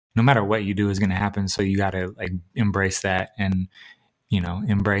no matter what you do is going to happen. So you got to like embrace that and,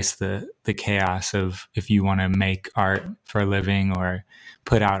 embrace the chaos of if you want to make art for a living or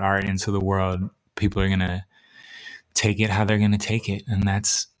put out art into the world, people are going to take it how they're going to take it. And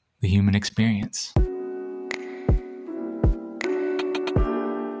that's the human experience.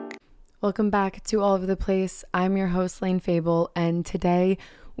 Welcome back to All Over the Place. I'm your host, Lane Fable, and today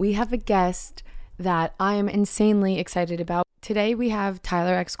we have a guest that I am insanely excited about. Today we have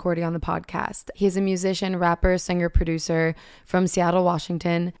TYLERxCORDY on the podcast. He is a musician, rapper, singer, producer from Seattle,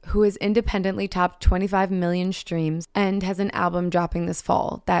 Washington, who has independently topped 25 million streams and has an album dropping this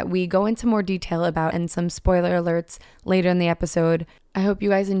fall that we go into more detail about and some spoiler alerts later in the episode. I hope you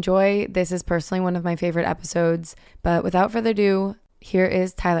guys enjoy. This is personally one of my favorite episodes, but without further ado, here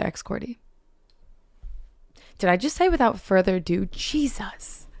is TYLERxCORDY. Did I just say without further ado?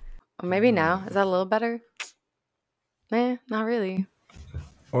 Jesus. Or maybe now. Is that a little better? Not really.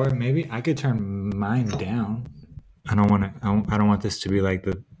 Or maybe I could turn mine down. I don't want this to be like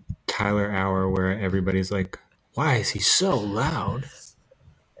the Tyler hour where everybody's like, why is he so loud?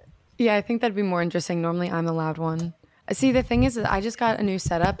 Yeah, I think that'd be more interesting. Normally I'm the loud one. See, the thing is that I just got a new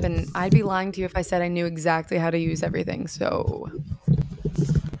setup and I'd be lying to you if I said I knew exactly how to use everything. So.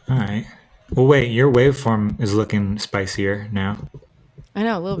 All right. Well, wait, your waveform is looking spicier now. I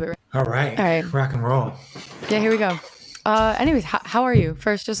know, a little bit. Right? All right. Rock and roll. Yeah, here we go. Anyways, how are you?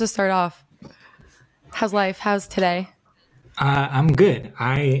 First, just to start off, how's life? How's today? I'm good.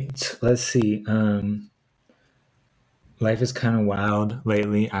 Let's see. Life is kind of wild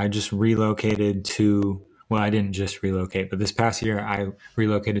lately. I just relocated I didn't just relocate, but this past year I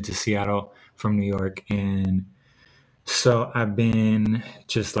relocated to Seattle from New York. And so I've been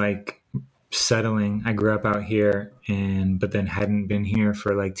just like settling. I grew up out here but then hadn't been here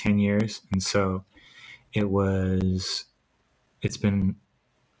for like 10 years. And so it's been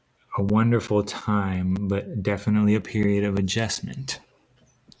a wonderful time, but definitely a period of adjustment.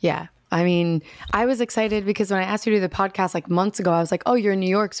 Yeah. I mean, I was excited because when I asked you to do the podcast like months ago, I was like, oh, you're in New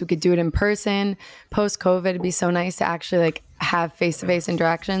York, so we could do it in person. Post-COVID, it'd be so nice to actually like have face-to-face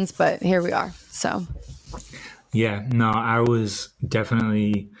interactions, but here we are. So yeah, no, I was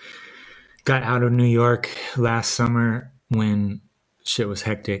definitely got out of New York last summer when shit was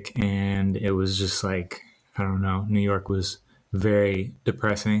hectic, and it was just like, I don't know, New York was very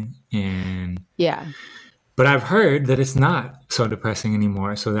depressing. And yeah. But I've heard that it's not so depressing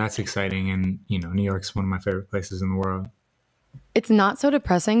anymore, so that's exciting. And, New York's one of my favorite places in the world. It's not so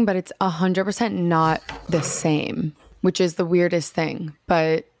depressing, but it's 100% not the same, which is the weirdest thing.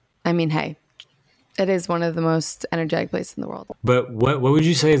 But, I mean, hey, it is one of the most energetic places in the world. But what would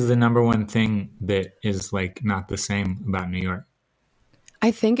you say is the number one thing that is, like, not the same about New York? I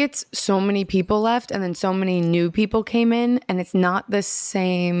think it's so many people left and then so many new people came in, and it's not the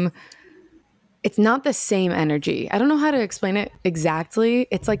same... It's not the same energy. I don't know how to explain it exactly.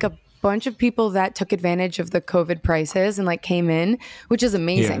 It's like a bunch of people that took advantage of the COVID prices and like came in, which is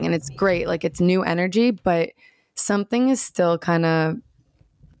amazing. Yeah. And it's great. Like it's new energy, but something is still kind of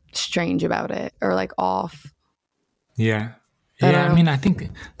strange about it or like off. Yeah. Yeah. I mean, I think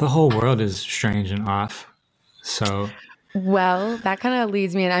the whole world is strange and off. So. Well, that kind of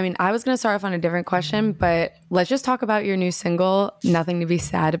leads me in. I mean, I was going to start off on a different question, but let's just talk about your new single, Nothing to Be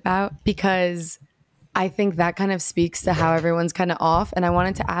Sad About, because I think that kind of speaks to how everyone's kind of off. And I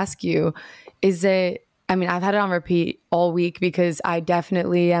wanted to ask you, I've had it on repeat all week because I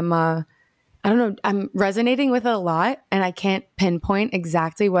definitely am, I'm resonating with it a lot and I can't pinpoint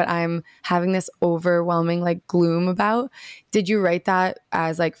exactly what I'm having this overwhelming like gloom about. Did you write that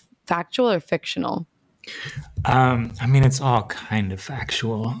as like factual or fictional? I mean, it's all kind of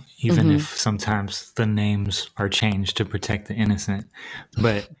factual, even if sometimes the names are changed to protect the innocent.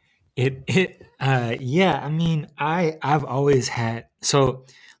 But I mean, I've always had, so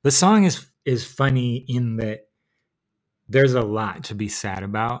the song is funny in that there's a lot to be sad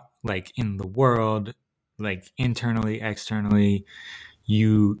about, like in the world, like internally, externally.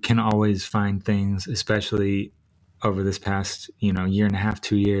 You can always find things, especially over this past, year and a half,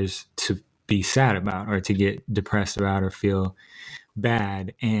 2 years, to be sad about or to get depressed about or feel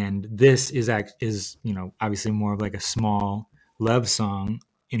bad. And this is obviously more of like a small love song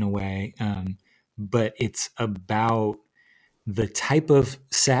in a way, but it's about the type of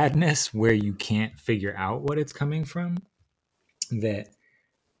sadness where you can't figure out what it's coming from that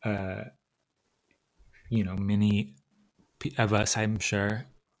many of us, I'm sure,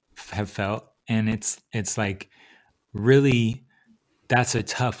 have felt. And it's like really, that's a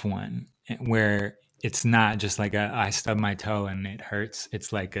tough one where it's not just like I stub my toe and it hurts.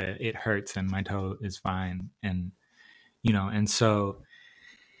 It's like it hurts and my toe is fine. And, and so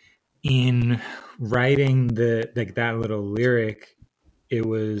in writing the like that little lyric, it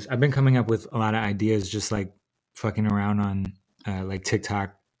was I've been coming up with a lot of ideas just like fucking around on like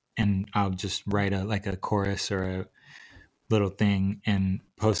TikTok, and I'll just write a like a chorus or a little thing and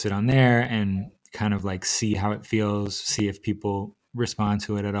post it on there and kind of like see how it feels, see if people respond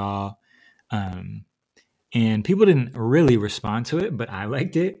to it at all. Um, and people didn't really respond to it, but I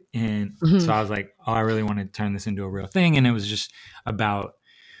liked it. And so Mhm. I was like, oh, I really want to turn this into a real thing. And it was just about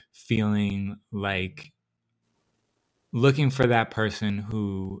feeling like looking for that person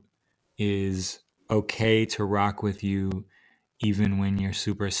who is okay to rock with you even when you're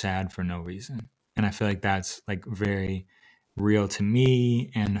super sad for no reason. And I feel like that's like very real to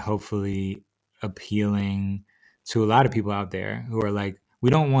me and hopefully appealing to a lot of people out there who are like, we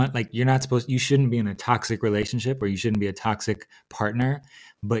don't want, like, you shouldn't be in a toxic relationship or you shouldn't be a toxic partner,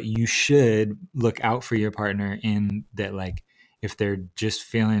 but you should look out for your partner in that, like, if they're just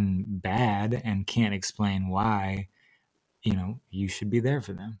feeling bad and can't explain why, you should be there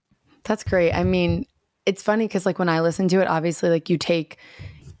for them. That's great. I mean, it's funny because like when I listen to it, obviously like you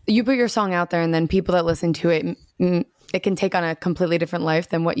put your song out there and then people that listen to it, it can take on a completely different life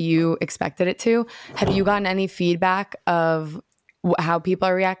than what you expected it to. Have you gotten any feedback of how people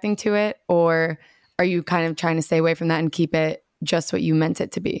are reacting to it, or are you kind of trying to stay away from that and keep it just what you meant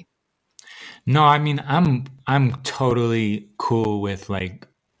it to be? No, I mean, I'm totally cool with like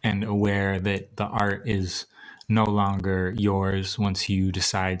and aware that the art is no longer yours once you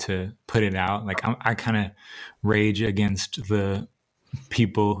decide to put it out. Like I kind of rage against the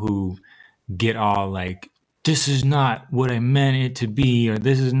people who get all like, this is not what I meant it to be, or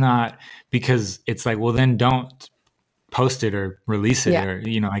this is not, because it's like, well, then don't post it or release it, Yeah. or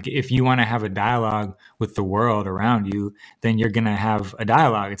like if you want to have a dialogue with the world around you, then you're going to have a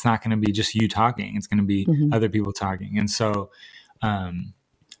dialogue. It's not going to be just you talking, it's going to be Mm-hmm. other people talking. And so I'm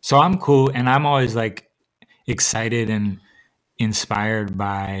cool, and I'm always like excited and inspired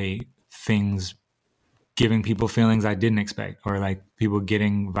by things giving people feelings I didn't expect, or like people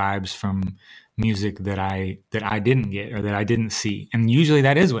getting vibes from music that I didn't get or that I didn't see. And usually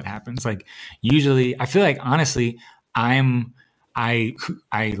that is what happens. Like usually I feel like honestly I'm I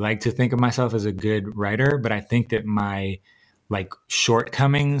I like to think of myself as a good writer, but I think that my like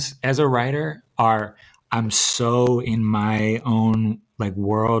shortcomings as a writer are I'm so in my own like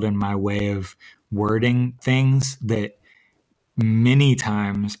world and my way of wording things that many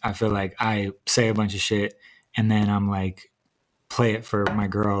times I feel like I say a bunch of shit and then I'm like, play it for my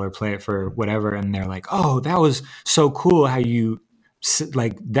girl or play it for whatever. And they're like, oh, that was so cool how you,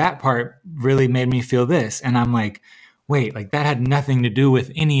 like, that part really made me feel this. And I'm like, wait, like that had nothing to do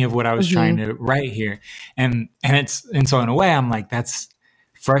with any of what I was trying Mm-hmm. to write here. And so in a way, I'm like, that's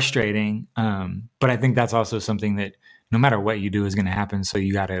frustrating. But I think that's also something that no matter what you do is going to happen. So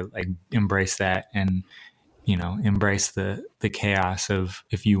you got to like embrace that and embrace the chaos of,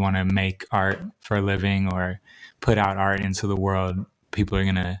 if you want to make art for a living or put out art into the world, people are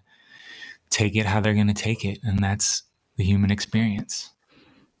going to take it how they're going to take it, and that's the human experience.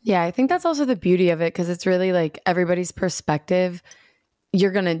 Yeah, I think that's also the beauty of it because it's really like everybody's perspective.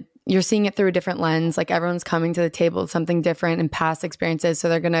 You're seeing it through a different lens. Like everyone's coming to the table with something different and past experiences, so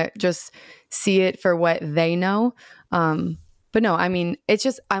they're gonna just see it for what they know. But no, I mean, it's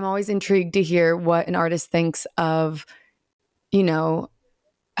just I'm always intrigued to hear what an artist thinks of, you know,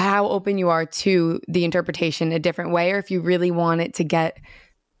 how open you are to the interpretation a different way, or if you really want it to get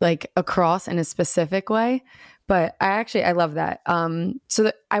like across in a specific way. But I love that.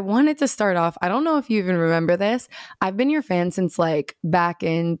 I wanted to start off. I don't know if you even remember this. I've been your fan since like back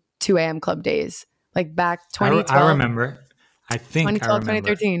in 2 a.m. club days, like back I 2012, remember. I think I 2012, remember.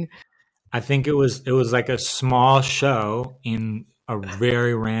 2013. I think it was like a small show in a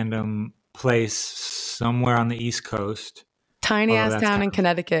very random place somewhere on the East Coast. Tiny Although ass that's town kind in of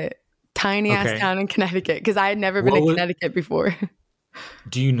Connecticut. Tiny ass okay. town in Connecticut. Because I had never been What to was? Connecticut before.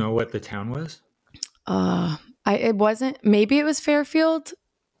 Do you know what the town was? uh it wasn't, maybe it was Fairfield,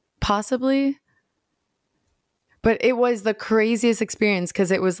 possibly. But it was the craziest experience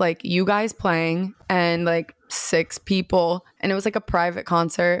because it was like you guys playing and like 6 people, and it was like a private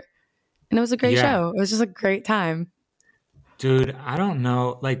concert, and it was a great Yeah, show. It was just a great time. dude. I don't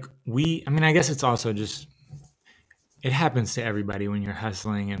know. Like I mean, I guess it's also just it happens to everybody when you're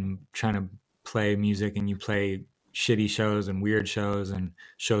hustling and trying to play music and you play shitty shows and weird shows and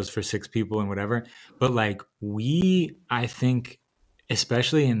shows for 6 people and whatever. But like I think,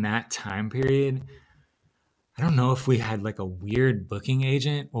 especially in that time period, I don't know if we had like a weird booking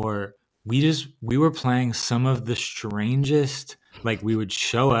agent or we were playing some of the strangest, like we would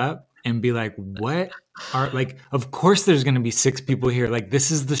show up and be like, what are, like, of course there's going to be six people here. Like,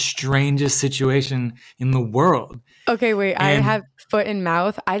 this is the strangest situation in the world. Okay, wait. I And have foot in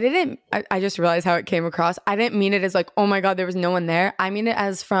mouth. I just realized how it came across. I didn't mean it as like, oh my God, there was no one there. I mean it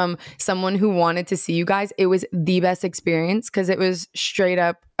as from someone who wanted to see you guys. It was the best experience because it was straight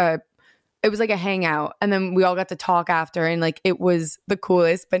up it was like a hangout, and then we all got to talk after, and like it was the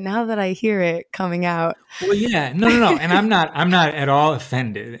coolest. But now that I hear it coming out, well, yeah, no. And I'm not at all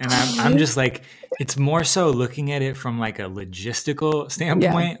offended. And I'm just like, it's more so looking at it from like a logistical yeah,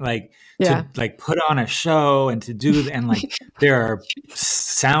 standpoint, like yeah, to like put on a show and to do, and like there are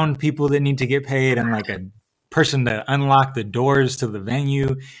sound people that need to get paid and like a person to unlock the doors to the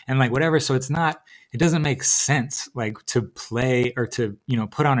venue and like whatever. So it doesn't make sense like to play or to,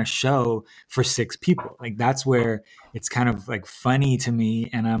 put on a show for six people. Like that's where it's kind of like funny to me.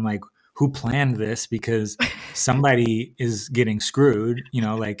 And I'm like, who planned this? Because somebody is getting screwed,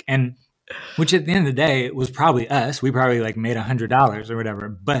 like, and which at the end of the day, it was probably us. We probably like made $100 or whatever.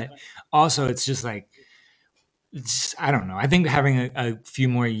 But also it's just like, I don't know. I think having a few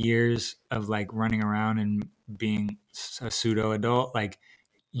more years of like running around and being a pseudo adult, like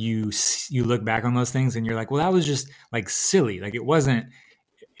you look back on those things and you're like, well, that was just like silly. Like it wasn't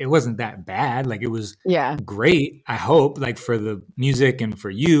that bad. Like it was yeah, great. I hope like for the music and for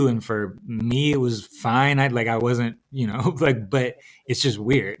you and for me, it was fine. I wasn't, like, but it's just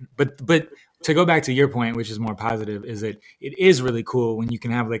weird. But to go back to your point, which is more positive, is that it is really cool when you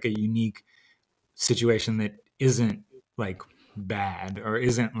can have like a unique situation that isn't like bad or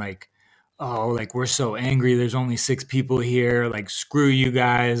isn't like, oh, like we're so angry there's only six people here, like screw you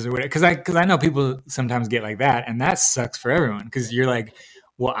guys or whatever. Because I know people sometimes get like that, and that sucks for everyone because you're like,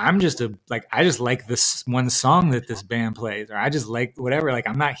 well, I just like this one song that this band plays, or I just like whatever, like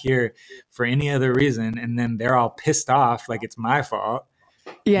I'm not here for any other reason, and then they're all pissed off like it's my fault.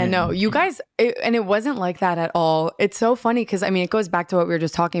 yeah. No, And you guys, and it wasn't like that at all. It's so funny because I mean, it goes back to what we were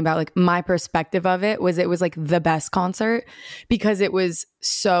just talking about. Like my perspective of it was like the best concert because it was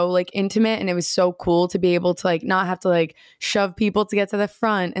so like intimate and it was so cool to be able to like not have to like shove people to get to the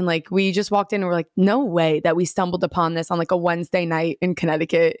front. And like we just walked in and we're like, no way that we stumbled upon this on like a Wednesday night in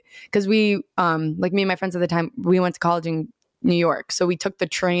Connecticut. Cause we, like me and my friends at the time, we went to college in New York. So we took the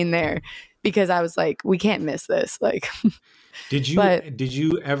train there because I was like, we can't miss this. Like, did you but did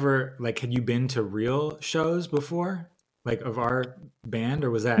you ever like had you been to real shows before, like of our band,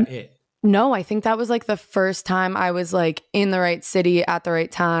 or was that it? no, I think that was like the first time I was like in the right city at the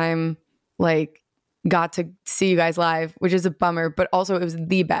right time, like got to see you guys live, which is a bummer, but also it was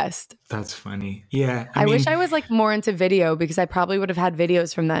the best. That's funny. Yeah, I I wish mean, I was like more into video because I probably would have had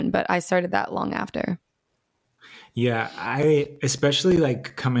videos from then, but I started that long after. yeah, I especially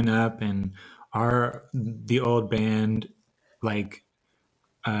like coming up and the old band, like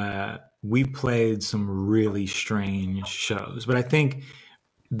we played some really strange shows. But I think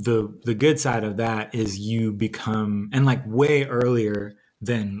the good side of that is you become, and like way earlier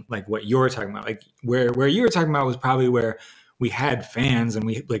than like what you're talking about, like where you were talking about was probably where we had fans and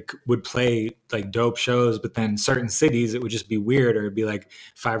we like would play like dope shows, but then certain cities it would just be weird, or it'd be like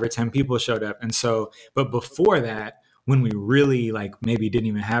 5 or 10 people showed up. And so but before that, when we really like maybe didn't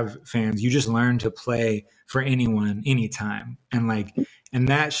even have fans, you just learned to play for anyone anytime. And like, and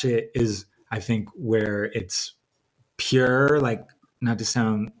that shit is, I think, where it's pure, like, not to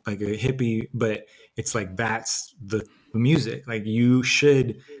sound like a hippie, but it's like that's the music. Like you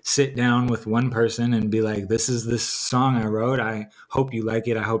should sit down with one person and be like, this is this song I wrote, I hope you like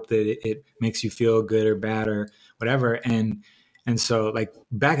it, I hope that it makes you feel good or bad or whatever. And so like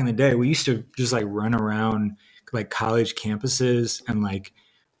back in the day we used to just like run around like college campuses and like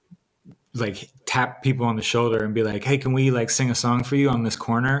tap people on the shoulder and be like, hey, can we like sing a song for you on this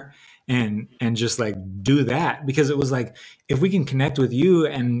corner, and just like do that, because it was like, if we can connect with you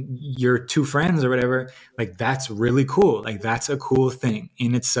and your two friends or whatever, like that's really cool, like that's a cool thing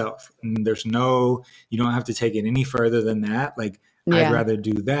in itself, and you don't have to take it any further than that. Like I'd Yeah, rather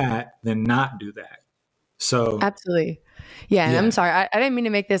do that than not do that. So absolutely. Yeah, and I'm yeah. sorry. I didn't mean to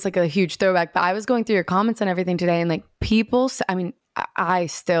make this like a huge throwback, but I was going through your comments and everything today, and like I mean, I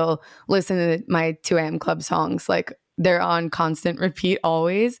still listen to my 2 a.m. club songs. Like they're on constant repeat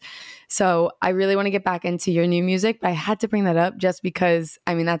always. So I really want to get back into your new music, but I had to bring that up just because,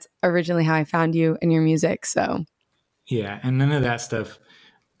 I mean, that's originally how I found you and your music. So Yeah, and none of that stuff.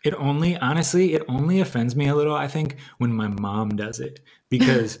 It only offends me a little, I think, when my mom does it,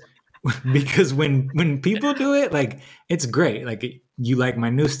 because because when people do it, like it's great. Like you like my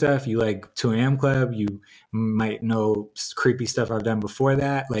new stuff, you like 2 a.m. Club, you might know creepy stuff I've done before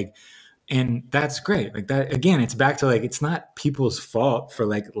that. Like And that's great. Like that again, it's back to like it's not people's fault for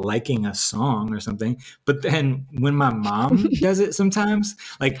like liking a song or something. But then when my mom does it sometimes,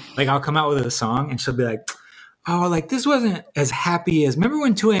 like I'll come out with a song and she'll be like, oh, like this wasn't as happy as remember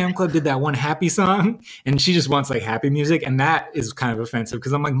when 2 a.m. Club did that one happy song? And she just wants like happy music. And that is kind of offensive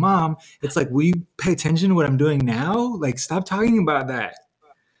because I'm like, Mom, it's like, will you pay attention to what I'm doing now? Like, stop talking about that.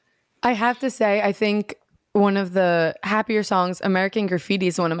 I have to say, I think one of the happier songs, American Graffiti,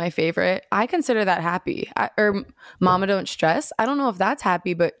 is one of my favorite. I consider that happy. Or Mama Don't Stress. I don't know if that's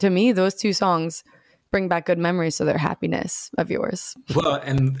happy, but to me, those two songs bring back good memories of their happiness of yours. Well,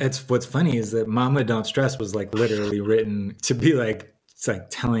 and it's what's funny is that Mama Don't Stress was like literally written to be like it's like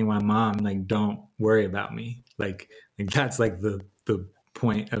telling my mom like don't worry about me. Like that's like the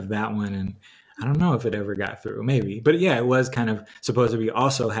point of that one. And I don't know if it ever got through, maybe. But yeah, it was kind of supposed to be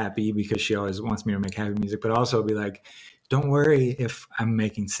also happy because she always wants me to make happy music, but also be like, don't worry if I'm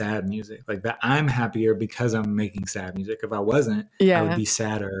making sad music. Like that I'm happier because I'm making sad music. If I wasn't, I would Yeah. be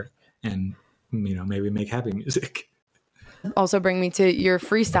sadder and maybe make happy music. Also bring me to your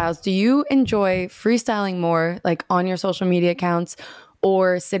freestyles. Do you enjoy freestyling more like on your social media accounts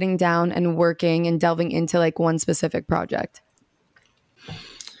or sitting down and working and delving into like one specific project?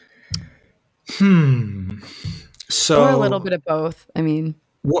 Or a little So bit of both. I mean,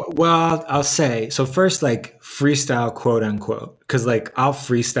 well, I'll say so first, like freestyle, quote unquote, because like I'll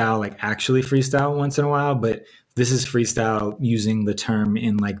freestyle, like actually freestyle once in a while, but this is freestyle using the term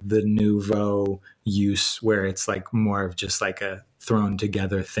in like the nouveau use, where it's like more of just like a thrown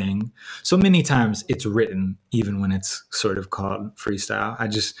together thing. So many times it's written, even when it's sort of called freestyle. I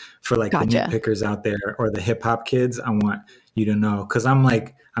just for like the gotcha. nitpickers out there or the hip hop kids, I want you to know because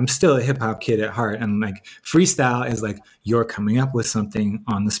I'm still a hip hop kid at heart, and like freestyle is like you're coming up with something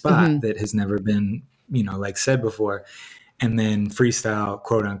on the spot Hmm. that has never been, like said before. And then freestyle,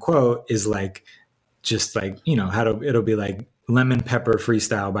 quote unquote, is like just like, how to, it'll be like Lemon Pepper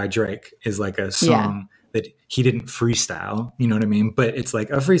Freestyle by Drake is like a Yeah. song that he didn't freestyle, you know what I mean? But it's like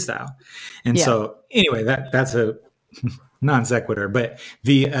a freestyle. And Yeah. so anyway, that's a non sequitur, but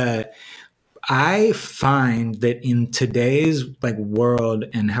I find that in today's like world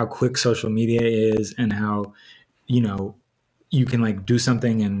and how quick social media is and how, you know, you can like do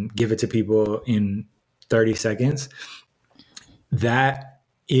something and give it to people in 30 seconds, that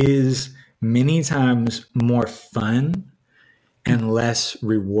is many times more fun and less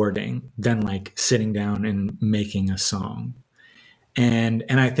rewarding than like sitting down and making a song. And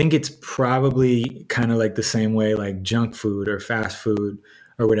I think it's probably kind of like the same way like junk food or fast food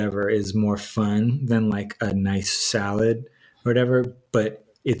or whatever is more fun than like a nice salad or whatever, but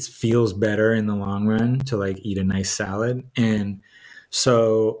it feels better in the long run to like eat a nice salad. And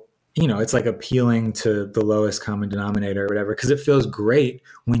so, it's like appealing to the lowest common denominator or whatever, because it feels great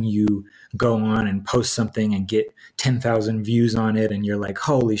when you go on and post something and get 10,000 views on it and you're like,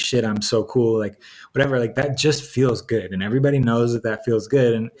 holy shit, I'm so cool. Like, whatever, like that just feels good. And everybody knows that that feels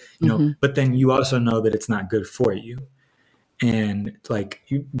good. And, Hmm. but then you also know that it's not good for you. And like,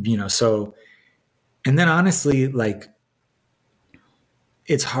 so, and then honestly, like,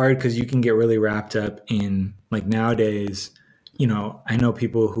 it's hard because you can get really wrapped up in like nowadays, I know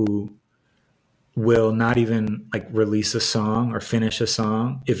people who will not even like release a song or finish a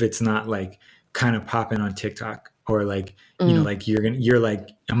song if it's not like kind of popping on TikTok or like, Mm. like you're like,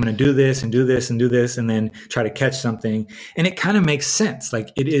 I'm going to do this and do this and do this and then try to catch something. And it kind of makes sense.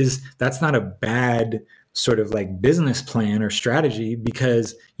 Like that's not a bad sort of like business plan or strategy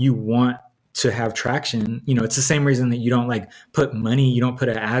because you want to have traction. It's the same reason that you don't like put money, you don't put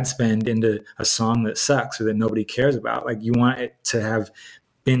an ad spend into a song that sucks or that nobody cares about. Like you want it to have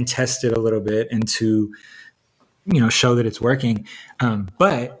been tested a little bit and to show that it's working,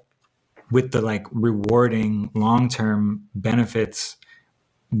 but with the like rewarding long-term benefits,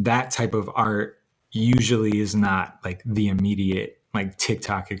 that type of art usually is not like the immediate like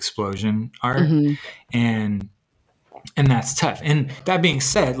TikTok explosion art. Hmm. And that's tough. And that being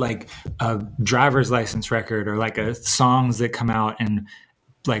said, like a driver's license record or like a songs that come out and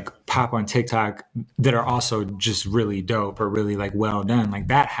like pop on TikTok that are also just really dope or really like well done. Like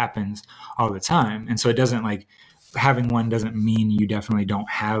that happens all the time. And so it doesn't like having one doesn't mean you definitely don't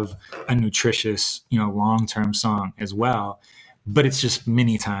have a nutritious, long-term song as well. But it's just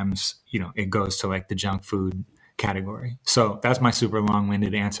many times, it goes to like the junk food category. So that's my super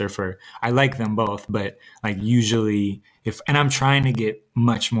long-winded answer for I like them both, but like usually and I'm trying to get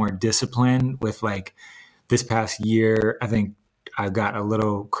much more disciplined with like this past year, I think I got a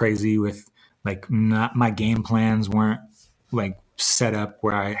little crazy with like not my game plans weren't like set up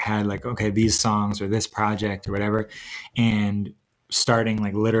where I had like, okay, these songs or this project or whatever. And starting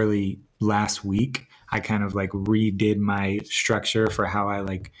like literally last week, I kind of like redid my structure for how I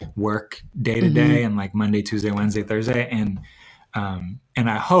like work day to day and like Monday, Tuesday, Wednesday, Thursday. And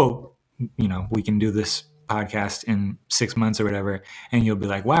I hope, we can do this podcast in 6 months or whatever. And you'll be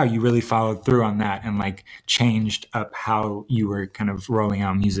like, wow, you really followed through on that and like changed up how you were kind of rolling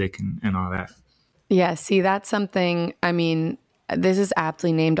out music and all that. Yeah, see, that's something, I mean, this is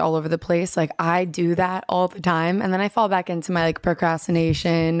aptly named all over the place. Like I do that all the time. And then I fall back into my like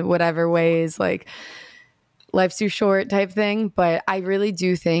procrastination, whatever ways, like life's too short type thing. But I really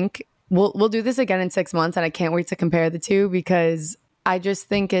do think we'll do this again in 6 months. And I can't wait to compare the two because I just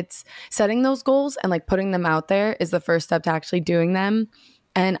think it's setting those goals and like putting them out there is the first step to actually doing them.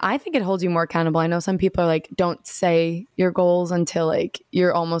 And I think it holds you more accountable. I know some people are like, don't say your goals until like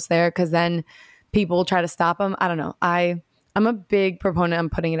you're almost there because then people will try to stop them. I don't know. I'm a big proponent on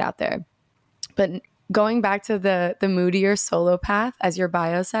putting it out there. But going back to the moodier solo path, as your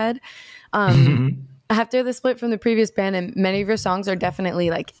bio said, after the split from the previous band, and many of your songs are definitely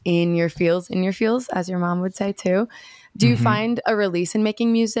like in your feels, as your mom would say too. Do you find a release in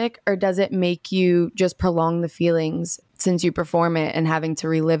making music, or does it make you just prolong the feelings since you perform it and having to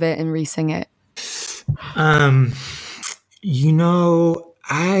relive it and re-sing it?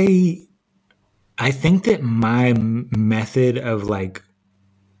 I think that my method of like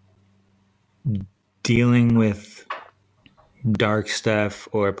dealing with dark stuff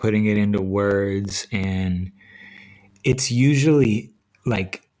or putting it into words, and it's usually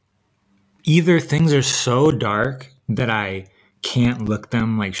like either things are so dark that I can't look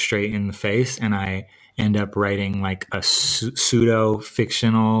them like straight in the face, and I end up writing like a pseudo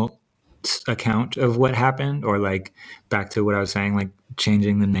fictional account of what happened, or like back to what I was saying, like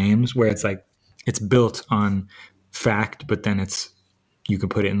changing the names, where it's like it's built on fact, but then you can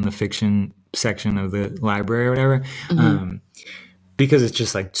put it in the fiction section of the library or whatever, because it's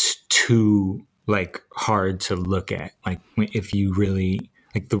just like too like hard to look at. Like if you really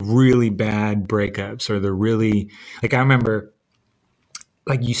like the really bad breakups or the really like I remember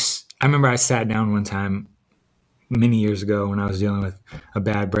I sat down one time many years ago when I was dealing with a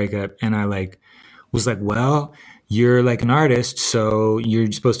bad breakup, and I like was like, well, you're like an artist, so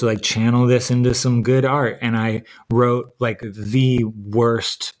you're supposed to like channel this into some good art. And I wrote like the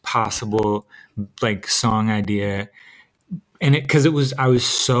worst possible like song idea. And I was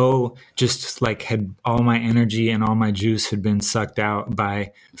so just like had all my energy and all my juice had been sucked out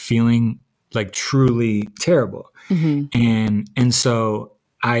by feeling like truly terrible. And so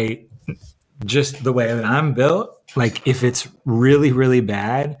I just the way that I'm built, like if it's really, really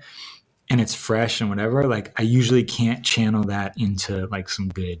bad and it's fresh and whatever, like I usually can't channel that into like some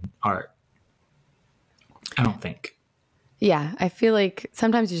good art. I don't think. Yeah, I feel like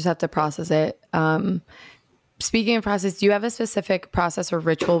sometimes you just have to process it. Speaking of process, do you have a specific process or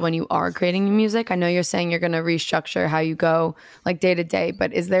ritual when you are creating new music? I know you're saying you're going to restructure how you go like day to day,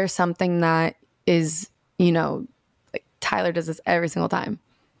 but is there something that is, like Tyler does this every single time?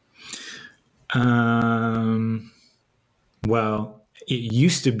 Well, it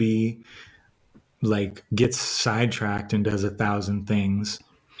used to be like gets sidetracked and does 1,000 things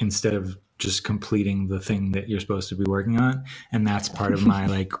instead of just completing the thing that you're supposed to be working on. And that's part of my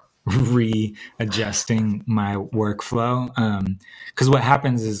like readjusting my workflow. Cause what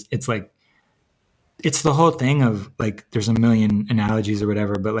happens is it's the whole thing of like, there's a million analogies or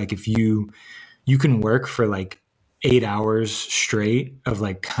whatever, but like if you can work for like 8 hours straight of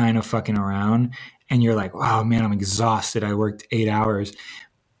like kind of fucking around, and you're like, wow, man, I'm exhausted. I worked 8 hours.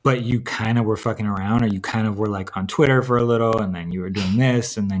 But you kind of were fucking around, or you kind of were like on Twitter for a little, and then you were doing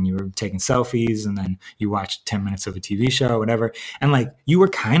this, and then you were taking selfies, and then you watched 10 minutes of a TV show or whatever. And like you were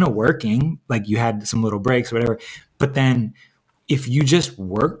kind of working, like you had some little breaks or whatever. But then if you just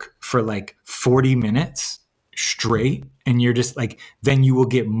work for like 40 minutes straight, and you're just like, then you will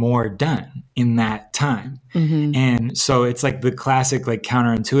get more done in that time. And so it's like the classic like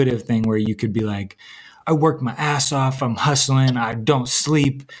counterintuitive thing where you could be like, I worked my ass off. I'm hustling. I don't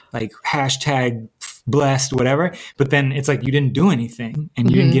sleep, like hashtag blessed, whatever. But then it's like you didn't do anything and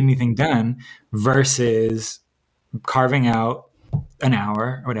you didn't get anything done, versus carving out an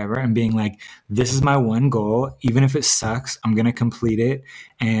hour or whatever and being like, this is my one goal. Even if it sucks, I'm going to complete it.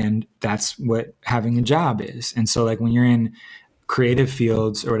 And that's what having a job is. And so like when you're in creative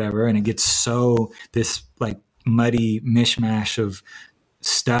fields or whatever, and it gets so this like muddy mishmash of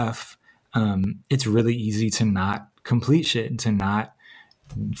stuff, it's really easy to not complete shit and to not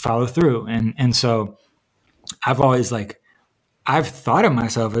follow through. And so I've always like, I've thought of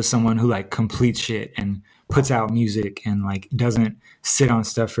myself as someone who like completes shit and puts out music and like doesn't sit on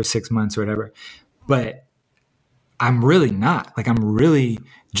stuff for 6 months or whatever. But I'm really not. Like, I'm really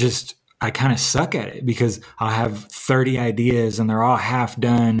just, I kind of suck at it because I'll have 30 ideas and they're all half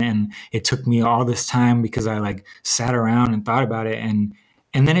done. And it took me all this time because I like sat around and thought about it. And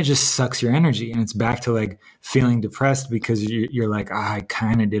then it just sucks your energy. And it's back to like feeling depressed because you're like, oh, I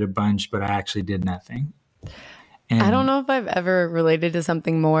kind of did a bunch, but I actually did nothing. And I don't know if I've ever related to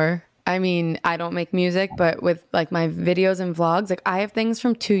something more. I mean, I don't make music, but with like my videos and vlogs, like I have things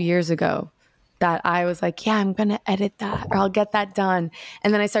from 2 years ago that I was like, yeah, I'm going to edit that or I'll get that done.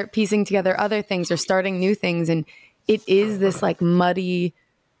 And then I start piecing together other things or starting new things. And it is this like muddy,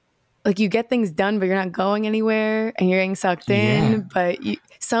 like you get things done, but you're not going anywhere and you're getting sucked yeah, in. But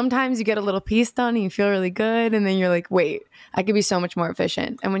sometimes you get a little piece done and you feel really good. And then you're like, wait, I could be so much more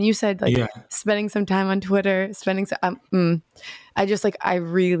efficient. And when you said like yeah. spending some time on Twitter, spending some, I just like, I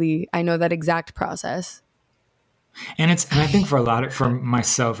know that exact process. And I think for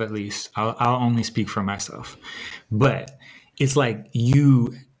myself at least, I'll only speak for myself, but it's like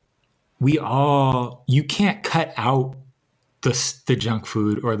you can't cut out the junk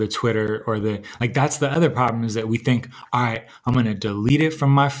food or the Twitter or like, that's the other problem is that we think, all right, I'm going to delete it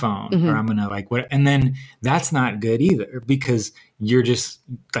from my phone or I'm going to like what, and then that's not good either because you're just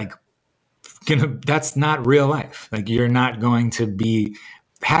like, that's not real life. Like you're not going to be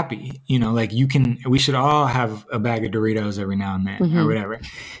happy, like we should all have a bag of Doritos every now and then or whatever.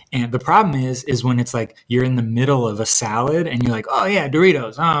 And the problem is when it's like you're in the middle of a salad and you're like, oh yeah,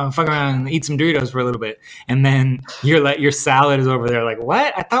 Doritos, oh, fuck around and eat some Doritos for a little bit. And then you're like, your salad is over there like,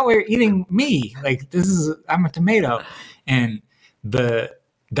 what? I thought we were eating me. Like I'm a tomato. And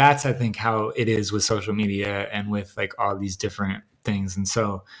that's, I think, how it is with social media and with like all these different things. And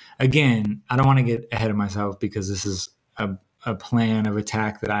so again, I don't want to get ahead of myself because this is a plan of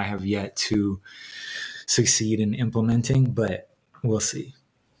attack that I have yet to succeed in implementing, but we'll see.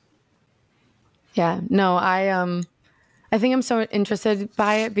 Yeah, no, I think I'm so interested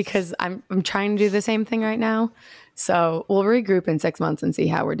by it because I'm trying to do the same thing right now. So we'll regroup in 6 months and see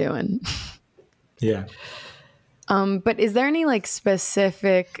how we're doing. Yeah. But is there any like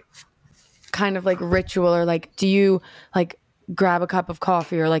specific kind of like ritual or like, do you like grab a cup of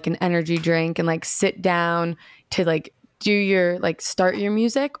coffee or like an energy drink and like sit down to like do your like start your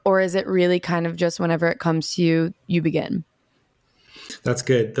music, or is it really kind of just whenever it comes to you, you begin? That's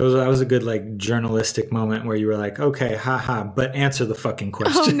good. That was a good like journalistic moment where you were like, okay, haha, but answer the fucking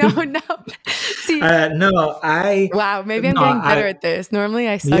question. Oh no. See, wow, maybe I'm getting better at this. Normally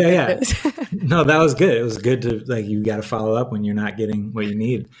I suck at this. No, that was good. It was good to like, you got to follow up when you're not getting what you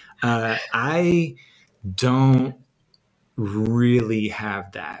need. I don't really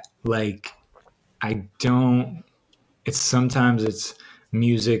have that. Like, I don't, sometimes it's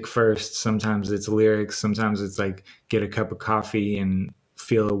music first, sometimes it's lyrics, sometimes it's like get a cup of coffee and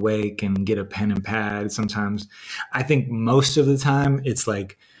feel awake and get a pen and pad. Sometimes I think most of the time it's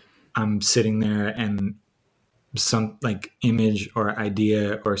like I'm sitting there and some like image or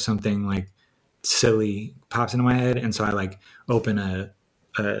idea or something like silly pops into my head, and so I like open a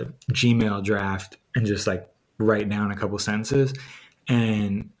Gmail draft and just like write down a couple sentences,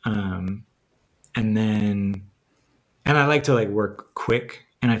 and then I like to like work quick.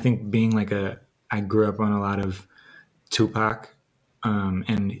 And I think being like I grew up on a lot of Tupac,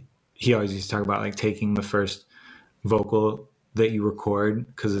 and he always used to talk about like taking the first vocal that you record,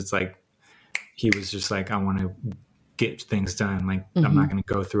 because it's like he was just like, I want to get things done. Like I'm not going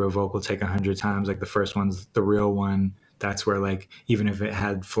to go through a vocal take 100 times. Like the first one's the real one. That's where like, even if it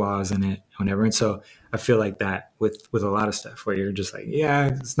had flaws in it, whatever. And so I feel like that with a lot of stuff where you're just like, yeah,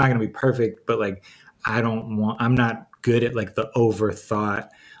 it's not going to be perfect, but like, I'm not good at like the overthought,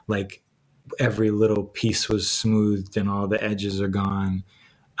 like every little piece was smoothed and all the edges are gone.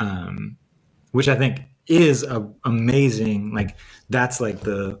 Which I think is amazing. Like that's like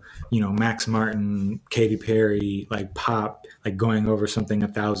the, Max Martin, Katy Perry, like pop, like going over something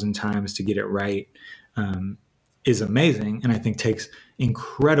 1,000 times to get it right, is amazing. And I think takes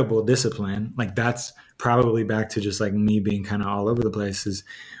incredible discipline. Like that's probably back to just like me being kind of all over the place, is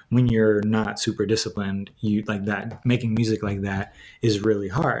when you're not super disciplined, you like that making music like that is really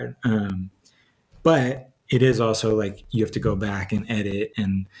hard. But it is also like you have to go back and edit,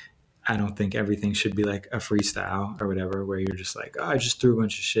 and I don't think everything should be like a freestyle or whatever, where you're just like, oh, I just threw a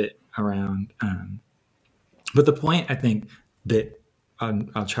bunch of shit around. But the point I think that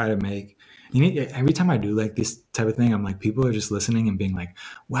I'll try to make, every time I do like this type of thing, I'm like, people are just listening and being like,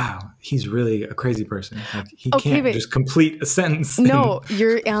 wow, he's really a crazy person. Like he can't just complete a sentence. No,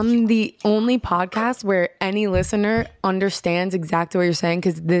 you're on the only podcast where any listener understands exactly what you're saying,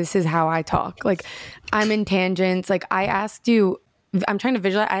 because this is how I talk. Like I'm in tangents. Like I asked you I'm trying to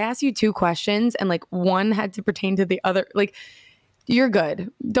visualize. I asked you two questions and like one had to pertain to the other. Like, you're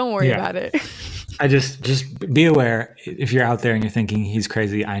good. Don't worry Yeah. about it. I just be aware if you're out there and you're thinking he's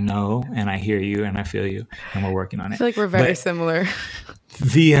crazy. I know, and I hear you, and I feel you, and we're working on I it. feel like we're very But similar.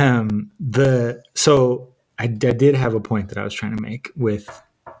 the so I did have a point that I was trying to make with.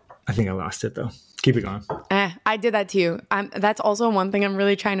 I think I lost it though. Keep it going. I did that too. That's also one thing I'm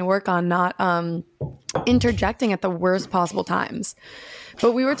really trying to work on, not interjecting at the worst possible times.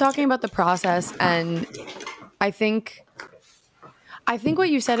 But we were talking about the process, and I think what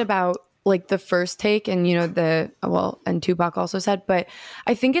you said about like the first take and and Tupac also said, but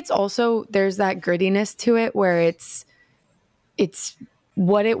I think it's also there's that grittiness to it where it's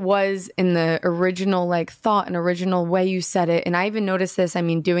what it was in the original like thought and original way you said it. And I even noticed this, I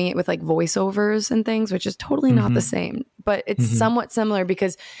mean, doing it with like voiceovers and things, which is totally not the same, but it's somewhat similar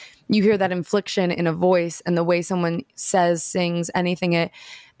because you hear that inflection in a voice and the way someone says, sings, anything it,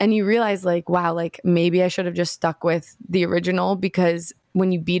 and you realize like, wow, like maybe I should have just stuck with the original, because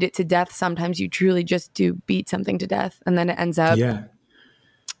when you beat it to death, sometimes you truly just do beat something to death and then it ends up Yeah.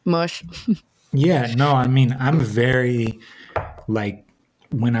 mush. Yeah. No, I mean, I'm very like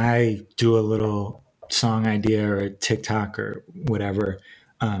when I do a little song idea or a TikTok or whatever,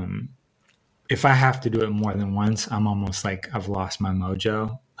 if I have to do it more than once, I'm almost like I've lost my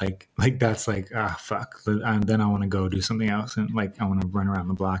mojo. Like that's like fuck. Then I want to go do something else and like I want to run around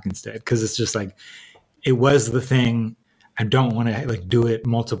the block instead because it's just like it was the thing. I don't want to like do it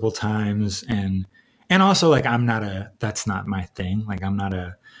multiple times and also like that's not my thing. Like I'm not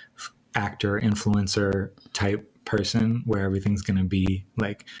a actor influencer type person where everything's going to be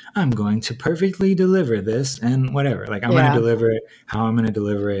like I'm going to perfectly deliver this and whatever. Like I'm going to deliver it how I'm going to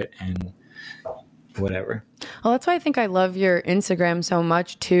deliver it and whatever. Well, that's why I think I love your Instagram so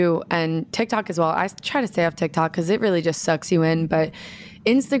much too, and TikTok as well. I try to stay off TikTok because it really just sucks you in, but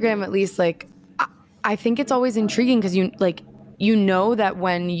Instagram at least, like, I think it's always intriguing because you know that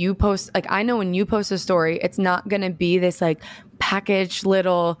when you post, like I know when you post a story, it's not going to be this like packaged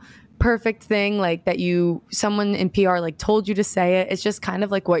little perfect thing like that someone in PR like told you to say it. It's just kind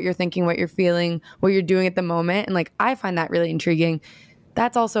of like what you're thinking, what you're feeling, what you're doing at the moment. And like I find that really intriguing.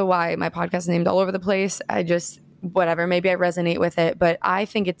 That's also why my podcast is named All Over the Place. I just whatever, maybe I resonate with it, but I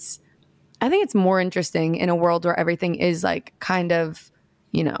think it's more interesting in a world where everything is like kind of,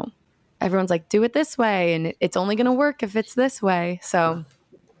 everyone's like do it this way and it's only going to work if it's this way. So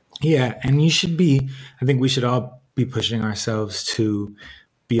Yeah, and I think we should all be pushing ourselves to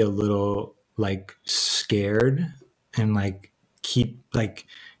be a little like scared and like keep like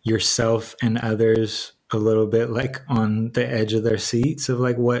yourself and others a little bit like on the edge of their seats of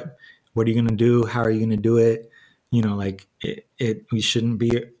like what are you going to do? How are you going to do it? Like we shouldn't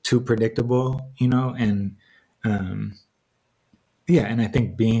be too predictable, and um yeah, and I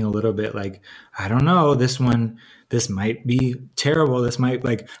think being a little bit like, I don't know, this might be terrible. This might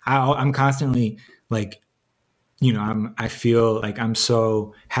like, I'm constantly like, I feel like I'm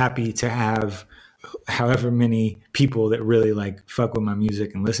so happy to have however many people that really like fuck with my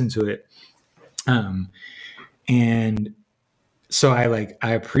music and listen to it. And so I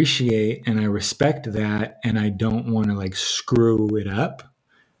appreciate and I respect that. And I don't want to like screw it up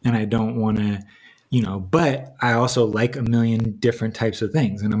and I don't want to, but I also like a million different types of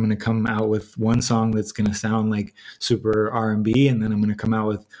things. And I'm going to come out with one song that's going to sound like super R&B, and then I'm going to come out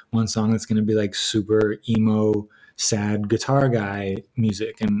with one song that's going to be like super emo, sad guitar guy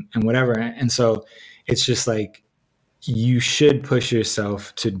music and whatever. And so it's just like you should push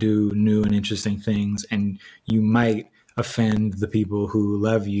yourself to do new and interesting things, and you might offend the people who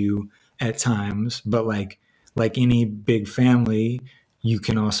love you at times, but like any big family, you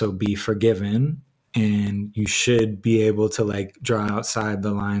can also be forgiven and you should be able to like draw outside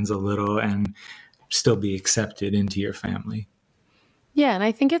the lines a little and still be accepted into your family. yeah, and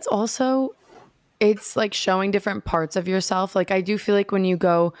I think it's like showing different parts of yourself. Like I do feel like when you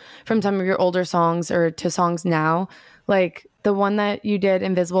go from some of your older songs or to songs now, like the one that you did,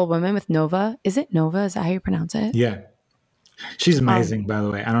 Invisible Women with Nova. Is it Nova? Is that how you pronounce it? Yeah. She's amazing, by the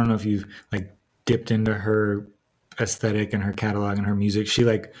way. I don't know if you've like dipped into her aesthetic and her catalog and her music. She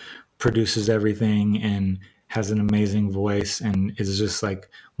like produces everything and has an amazing voice and is just like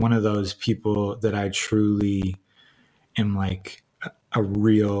one of those people that I truly am like a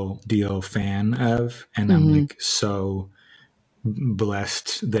real deal fan of. And I'm like so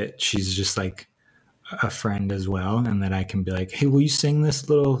blessed that she's just like a friend as well. And that I can be like, hey, will you sing this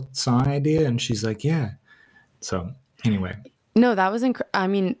little song idea? And she's like, yeah. So anyway. No, that was I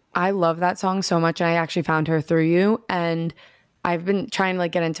mean, I love that song so much, and I actually found her through you. And I've been trying to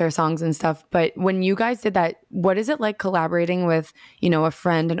like get into her songs and stuff, but when you guys did that, what is it like collaborating with, a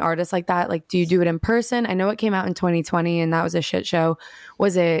friend, an artist like that? Like, do you do it in person? I know it came out in 2020 and that was a shit show.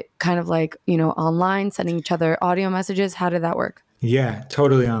 Was it kind of like, online, sending each other audio messages? How did that work? Yeah,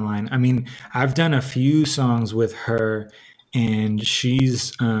 totally online. I mean, I've done a few songs with her, and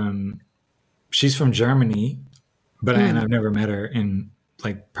she's from Germany, but and I've never met her in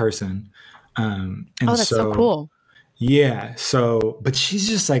like person. And Oh, that's so so cool. yeah, but she's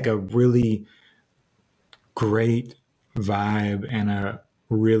just like a really great vibe and a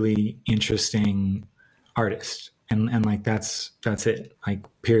really interesting artist. And like that's it, like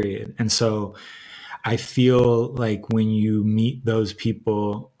period. And so I feel like when you meet those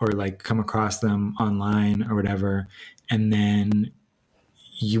people or like come across them online or whatever, and then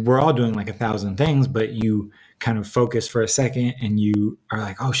we're all doing like 1,000 things, but you kind of focus for a second and you are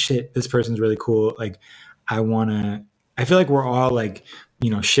like, oh shit, this person's really cool. Like, I feel like we're all like,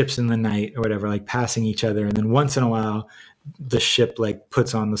 ships in the night or whatever, like passing each other. And then once in a while, the ship like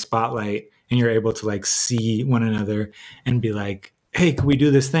puts on the spotlight and you're able to like see one another and be like, hey, can we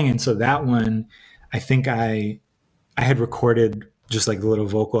do this thing? And so that one, I think I had recorded just like the little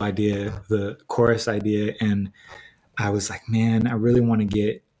vocal idea, the chorus idea, and I was like, man, I really want to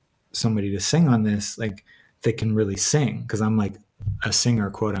get somebody to sing on this, like that can really sing, because I'm like a singer,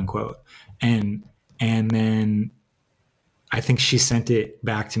 quote unquote. And then I think she sent it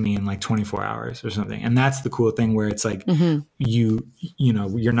back to me in like 24 hours or something. And that's the cool thing where it's like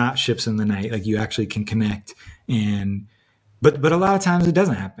you're not ships in the night, like you actually can connect. And but a lot of times it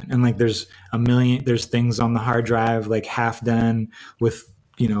doesn't happen. And like there's things on the hard drive like half done with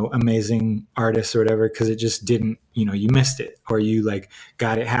amazing artists or whatever, because it just didn't, you missed it, or you like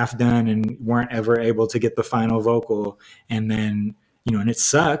got it half done and weren't ever able to get the final vocal. And then and it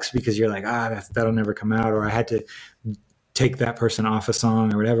sucks because you're like, that'll never come out, or I had to take that person off a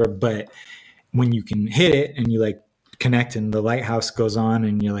song or whatever. But when you can hit it and you like connect and the lighthouse goes on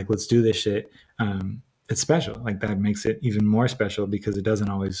and you're like, let's do this shit, it's special. Like that makes it even more special because it doesn't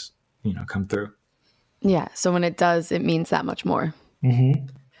always come through. Yeah. So when it does, it means that much more. Mm-hmm.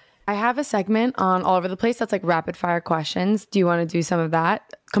 I have a segment on All Over the Place that's like rapid fire questions. Do you want to do some of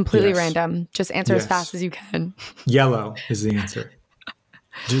that? Completely random. Just answer as fast as you can. Yellow is the answer.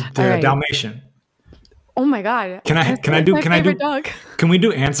 Right. Dalmatian. Oh my God. Can we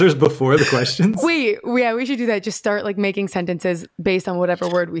do answers before the questions? We should do that. Just start like making sentences based on whatever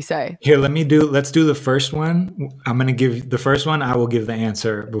word we say. Here, let's do the first one. I'm going to give the first one. I will give the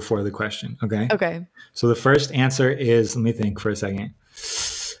answer before the question. Okay. Okay. So the first answer is, let me think for a second.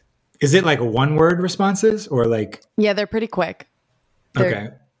 Is it like a one word responses or like? Yeah, they're pretty quick. Okay.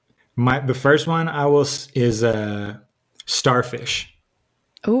 The first one is starfish.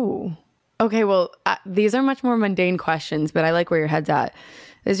 Ooh. Okay, well, these are much more mundane questions, but I like where your head's at.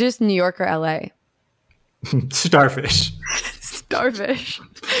 Is it just New York or LA? Starfish. Starfish.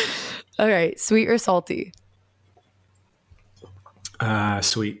 All right, sweet or salty?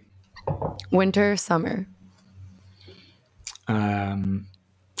 Sweet. Winter, summer?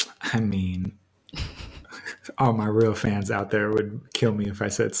 I mean, all my real fans out there would kill me if I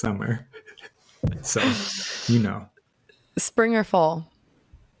said summer. So, Spring or fall?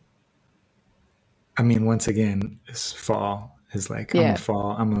 I mean, once again, it's fall. Is like I'm a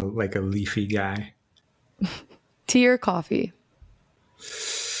fall. I'm a leafy guy. Tea or coffee?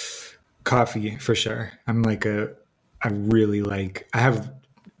 Coffee for sure. I have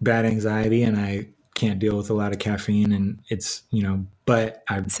bad anxiety and I can't deal with a lot of caffeine, and it's but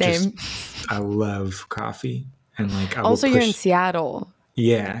I love coffee, and like also you're in Seattle.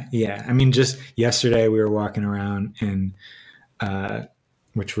 Yeah. I mean, just yesterday we were walking around and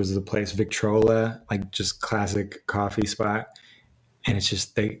which was the place, Victrola, like just classic coffee spot. And it's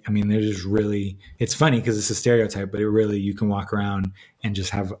just, they're just really, it's funny because it's a stereotype, but you can walk around and just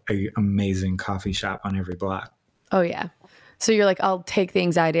have an amazing coffee shop on every block. Oh yeah. So you're like, I'll take the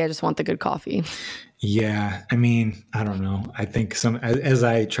anxiety. I just want the good coffee. Yeah. I mean, I don't know. I think as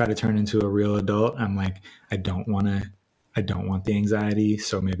I try to turn into a real adult, I'm like, I don't want the anxiety,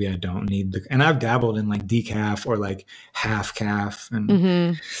 so maybe I don't need and I've dabbled in like decaf or like half calf,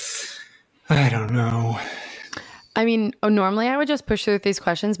 and I don't know. I mean, normally I would just push through these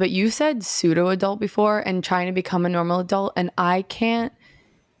questions, but you said pseudo adult before and trying to become a normal adult, and I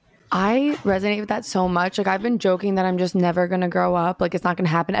resonate with that so much. Like I've been joking that I'm just never going to grow up. Like it's not going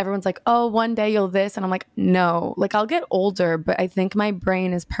to happen. Everyone's like, oh, one day you'll this. And I'm like, no, like I'll get older, but I think my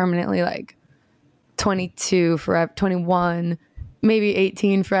brain is permanently like 22 forever, 21. maybe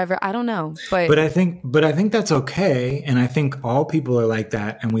 18 forever. I don't know, but But I think that's okay. And I think all people are like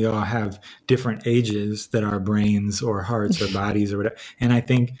that. And we all have different ages that our brains or hearts or bodies or whatever. And I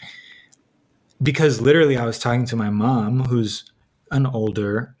think because literally I was talking to my mom, who's an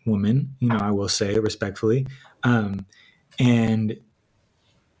older woman, you know, I will say respectfully. And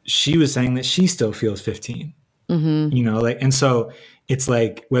she was saying that she still feels 15, you know, like, and so it's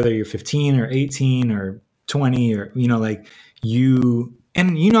like, whether you're 15 or 18 or 20 or, you know, like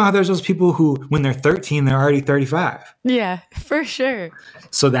and you know how there's those people who, when they're 13, they're already 35. yeah, for sure.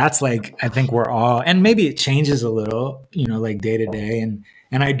 So that's like, I think we're all, and maybe it changes a little, you know, like day to day. And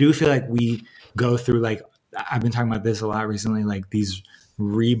I do feel like we go through, like, I've been talking about this a lot recently, like these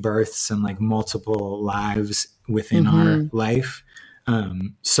rebirths and like multiple lives within our life.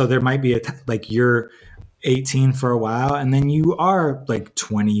 So there might be like you're 18 for a while and then you are like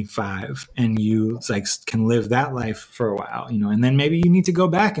 25 and you like can live that life for a while, you know, and then maybe you need to go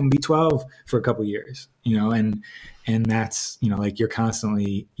back and be 12 for a couple years, you know, and that's, you know, like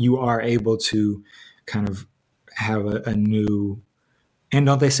you are able to kind of have a new, and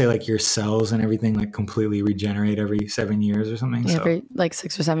don't they say like your cells and everything like completely regenerate every 7 years or something? Yeah, So every like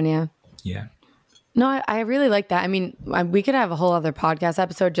 6 or 7, yeah. yeah. No, I really like that. I mean, we could have a whole other podcast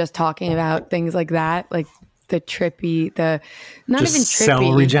episode just talking about things like that, like the trippy, not Just even cell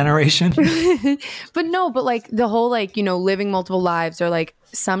trippy, regeneration. but like the whole, like, you know, living multiple lives, or like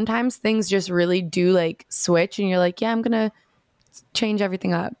sometimes things just really do like switch and you're like, yeah, I'm going to change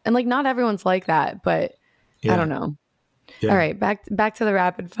everything up. And like, not everyone's like that, but I don't know. Yeah. All right, back to the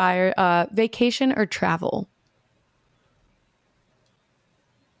rapid fire. Vacation or travel?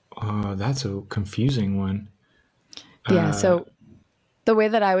 That's a confusing one. Yeah, so the way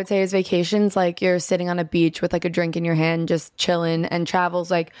that I would say is vacations, like you're sitting on a beach with like a drink in your hand, just chilling, and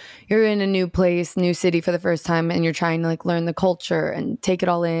travels like you're in a new place, new city for the first time, and you're trying to like learn the culture and take it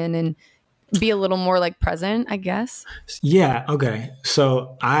all in and be a little more like present, I guess. Yeah. Okay.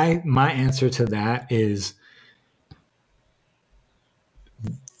 So my answer to that is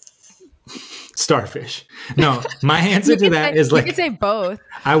starfish. No, my answer to that is You could like, say both.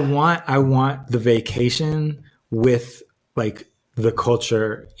 I want the vacation with like the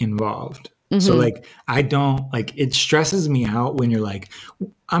culture involved. So like I don't like, it stresses me out when you're like,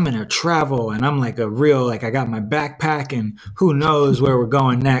 I'm gonna travel and I'm like a real, like I got my backpack and who knows where we're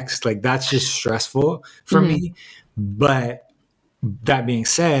going next. Like that's just stressful for me. But that being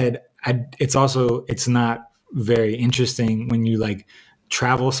said, it's not very interesting when you like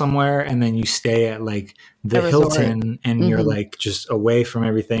travel somewhere and then you stay at like the A resort. Hilton and you're like just away from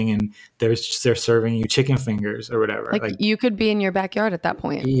everything and they're serving you chicken fingers or whatever. Like you could be in your backyard at that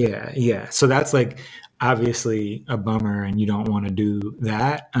point. Yeah. So that's like obviously a bummer and you don't want to do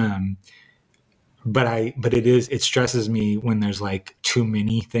that. But it stresses me when there's like too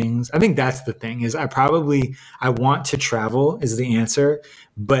many things. I think that's the thing is I want to travel is the answer,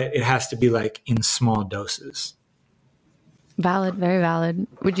 but it has to be like in small doses. Valid, very valid.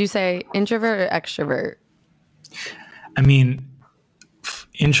 Would you say introvert or extrovert? I mean,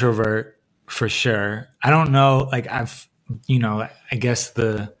 introvert for sure. I don't know. Like I guess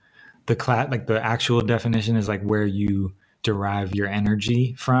the class, like the actual definition is like where you derive your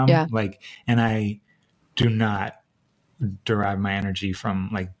energy from. Yeah. Like, and I do not derive my energy from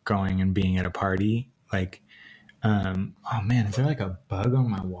like going and being at a party. Like, oh man, is there like a bug on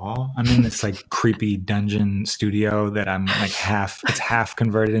my wall? I'm in this like creepy dungeon studio that I'm like it's half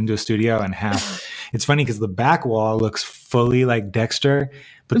converted into a studio and half. It's funny because the back wall looks fully like Dexter,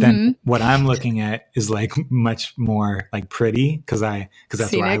 but then what I'm looking at is like much more like pretty because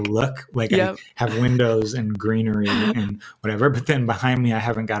that's where I Scenic. look. Like Yep. I have windows and greenery and whatever, but then behind me I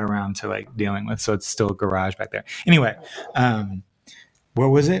haven't got around to like dealing with, so it's still a garage back there. Anyway, what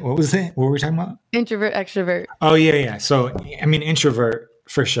was it? What were we talking about? Introvert, extrovert. Oh yeah. So I mean, introvert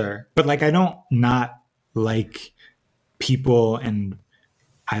for sure, but like I don't not like people, and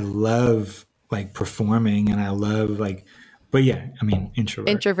I love like performing, and I love like, but yeah, I mean, introvert.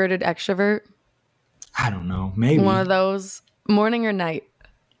 Introverted, extrovert. I don't know, maybe One of those. Morning or night?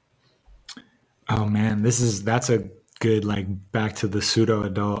 Oh man, that's a good like back to the pseudo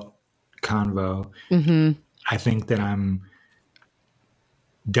adult convo. I think that I'm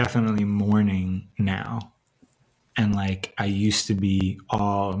definitely morning now. And like I used to be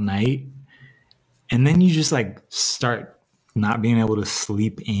all night. And then you just like start not being able to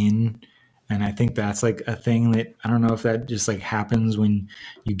sleep in. And I think that's like a thing that I don't know if that just like happens when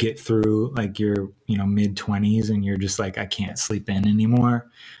you get through like your, mid 20s and you're just like, I can't sleep in anymore.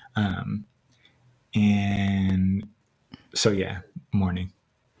 And so, morning.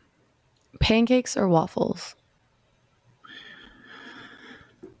 Pancakes or waffles?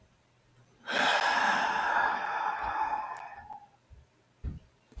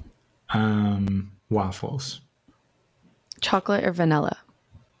 Waffles. Chocolate or vanilla?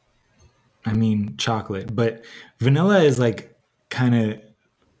 I mean, chocolate, but vanilla is like kind of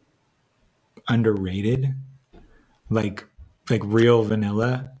underrated. Like real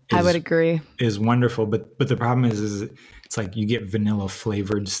vanilla I would is agree. wonderful, but the problem is it's like you get vanilla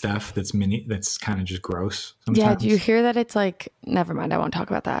flavored stuff that's kind of just gross Yeah, do you sometimes. hear that it's like, never mind, I won't talk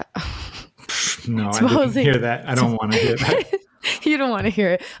about that. No, I didn't Supposedly, hear that. I don't want to hear that. you don't want to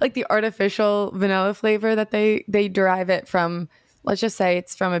hear it. Like the artificial vanilla flavor that they derive it from, let's just say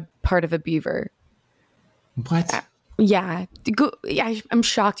it's from a part of a beaver. What? Yeah. Yeah, I'm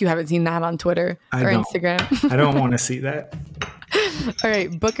shocked you haven't seen that on Twitter I or don't. Instagram. I don't want to see that. All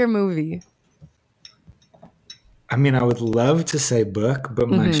right, book or movie? I mean, I would love to say book, but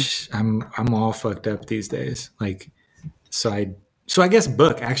Mm-hmm. I'm all fucked up these days. Like, so I guess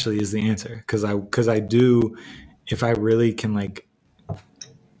book actually is the answer because I do, if I really can, like,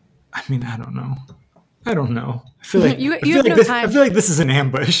 I mean, I don't know. I don't know. You have no I time. feel like this is an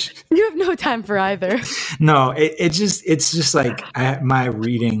ambush. You have no time for either. No, it's just like my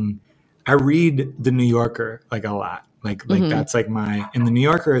reading. I read the New Yorker like a lot. Like Mm-hmm. that's like and the New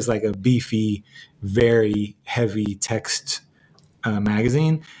Yorker is like a beefy, very heavy text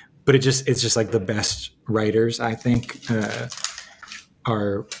magazine, but it's just like the best writers I think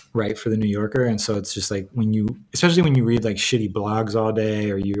are right for the New Yorker, and so it's just like especially when you read like shitty blogs all day,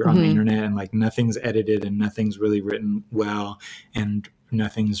 or you're on the Mm-hmm. internet and like nothing's edited and nothing's really written well and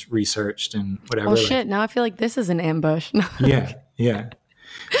nothing's researched and Oh whatever. Like, shit! Now I feel like this is an ambush. yeah, yeah.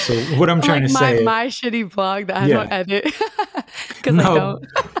 So what I'm I'm trying like to my say, my shitty blog that I don't yeah, edit because I don't.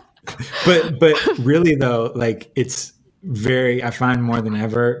 no, but really though, like I find more than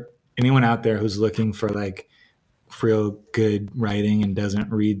ever, anyone out there who's looking for like real good writing and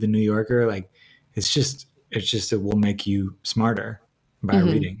doesn't read the New Yorker, like it's just it will make you smarter by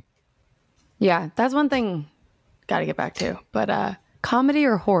Mm-hmm. reading. Yeah, that's one thing. Got to get back to. But comedy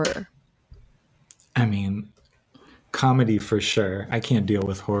or horror? I mean, comedy for sure. I can't deal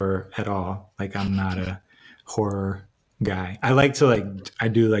with horror at all. Like I'm not a horror guy. I like to I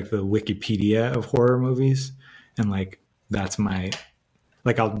do like the Wikipedia of horror movies, and like that's my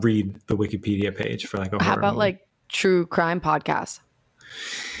like I'll read the Wikipedia page for like a How horror about movie. like true crime podcasts?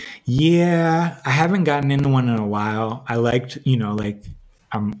 Yeah, I haven't gotten into one in a while. I liked, like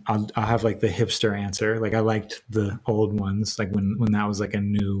I'll have like the hipster answer. Like I liked the old ones, like when that was like a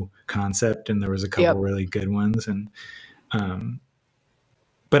new concept, and there was a couple Yep. really good ones, and um,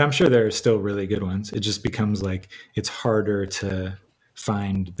 but I'm sure there are still really good ones. It just becomes like it's harder to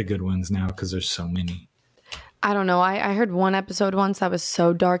find the good ones now because there's so many. I don't know. I heard one episode once that was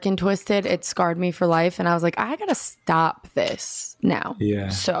so dark and twisted, it scarred me for life. And I was like, I gotta stop this now. Yeah,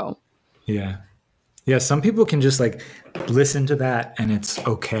 So, yeah. Yeah, some people can just like listen to that and it's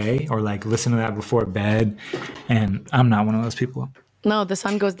okay, or like listen to that before bed. And I'm not one of those people. no, the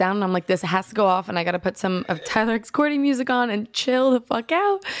sun goes down and I'm like, this has to go off and I gotta put some of TYLERxCORDY music on and chill the fuck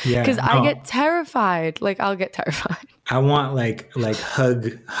out. Yeah, Cause I get no, terrified. Like, I'll get terrified I want like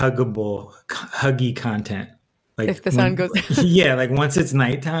huggy content. if Like the sun goes down. yeah, like once it's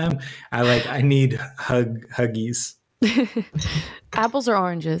nighttime, I need huggies. Apples or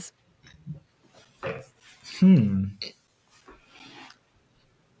oranges?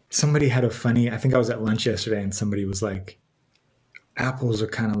 Somebody had a funny. I think I was at lunch yesterday, and somebody was like, "Apples are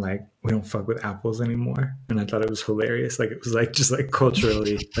kind of like we don't fuck with apples anymore," and I thought it was hilarious. Like it was like just like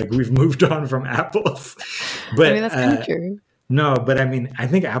culturally, like we've moved on from apples. I mean, But that's kind of true. no, but I mean, I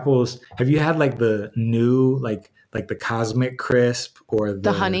think apples. Have you had like the new like the Cosmic Crisp or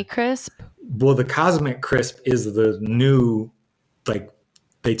The Honey Crisp? the Cosmic Crisp is the new, like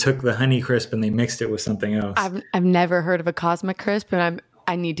they took the Honey Crisp and they mixed it with something else. I've never heard of a Cosmic Crisp, and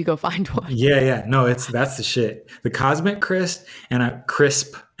I need to go find one. Yeah, yeah. No, that's the shit. The Cosmic Crisp and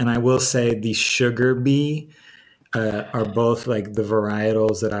I will say the Sugar Bee are both like the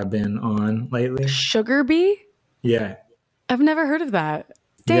varietals that I've been on lately. Sugar Bee? Yeah. I've never heard of that.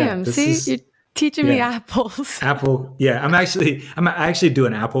 Yeah. Damn, This see? is You're teaching me yeah. apples. Apple. Yeah. I actually do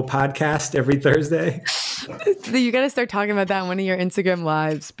an Apple podcast every Thursday. You got to start talking about that on one of your Instagram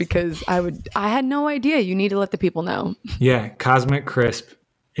lives because I had no idea. You need to let the people know. Yeah. Cosmic Crisp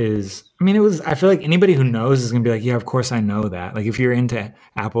I feel like anybody who knows is going to be like, yeah, of course I know that. Like if you're into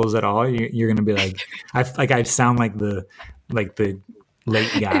apples at all, you're going to be like, I sound like the late guy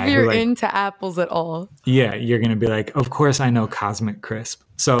If who you're like, into apples at all. yeah, you're going to be like, of course I know Cosmic Crisp.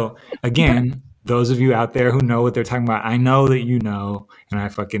 So again, those of you out there who know what they're talking about, I know that you know, and Well,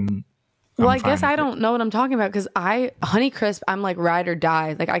 I'm I guess fine I with it. don't know what I'm talking about because Honey Crisp, I'm like ride or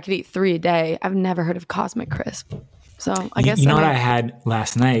die. Like I could eat 3 a day. I've never heard of Cosmic Crisp. So I guess You know I what I mean, had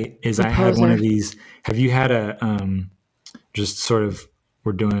last night is I'm a I had one poser. of these. Have you had just sort of,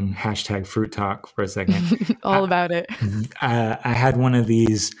 we're doing hashtag fruit talk for a second. All I, about it. I had one of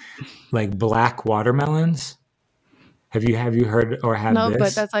these like black watermelons. Have you heard or had No, but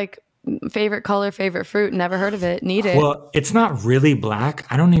this? that's like favorite color, favorite fruit. Never heard of it. Need it. Well, it's not really black.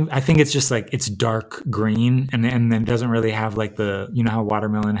 I don't even. I think it's just like it's dark green, and then it doesn't really have like the, you know how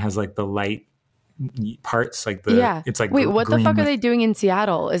watermelon has like the light parts, like the Yeah. it's like Wait, what the green fuck are with. they doing in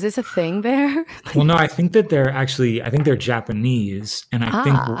Seattle? Is this a thing there? Well, Like, no, I think that they're actually. I think they're Japanese,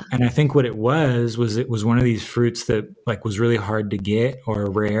 ah, and I think what it was it was one of these fruits that like was really hard to get or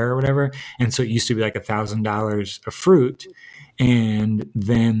rare or whatever, and so it used to be like $1,000 a fruit, and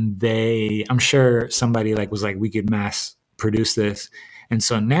then I'm sure somebody like was like, we could mass produce this, and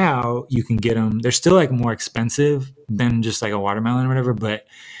so now you can get them. They're still like more expensive than just like a watermelon or whatever, but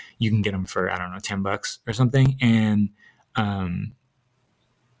you can get them for, I don't know, $10 or something, and um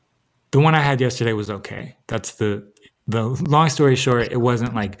the one I had yesterday was okay. That's the long story short. It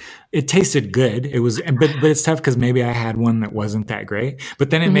wasn't like, it tasted good. It was, but it's tough because maybe I had one that wasn't that great. But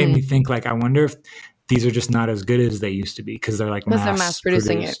then it made me because think like, I wonder if these are just not as good as they used to be because they're like they're mass mass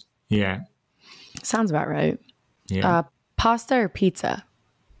producing it. produced. Yeah, Sounds about right. yeah. Pasta or pizza?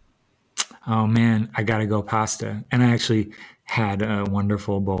 Oh man, I gotta go pasta. And I actually had a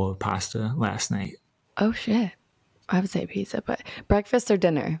wonderful bowl of pasta last night. Oh shit. I would say pizza, but breakfast or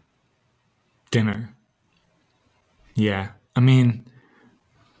dinner? Dinner. Yeah. I mean,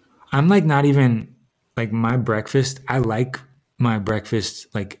 I'm like not even like my breakfast. I like my breakfast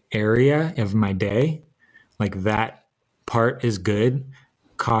like area of my day. Like that part is good.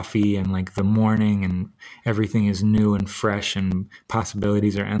 Coffee and like the morning and everything is new and fresh and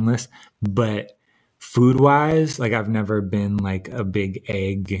possibilities are endless. But food wise, like I've never been like a big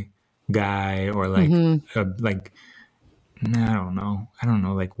egg guy or like Mm-hmm. like I don't know. I don't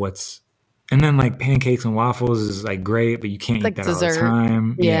know like what's, and then like pancakes and waffles is like great, but you can't eat Like that all the dessert.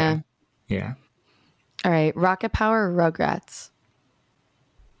 time. Yeah. Yeah. Yeah. All right. Rocket Power or Rugrats?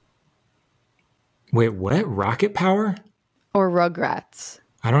 Wait, what? Rocket power? Or Rugrats?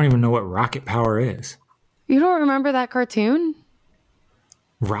 I don't even know what rocket power is. You don't remember that cartoon?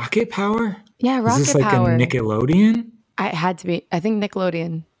 Rocket power? Yeah, Is this Rocket like a Power. Nickelodeon? I had to be. I think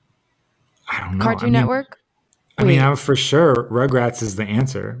Nickelodeon. I don't know. Cartoon Network? I'm Wait. for sure Rugrats is the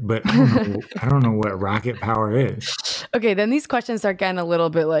answer, but I don't know. I don't know what rocket power is. Okay, then these questions start getting a little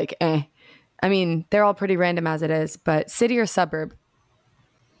bit like, eh. I mean, they're all pretty random as it is, but city or suburb?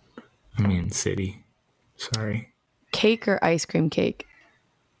 I mean, city. Sorry. Cake or ice cream cake?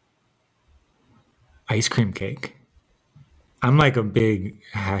 Ice cream cake. I'm like a big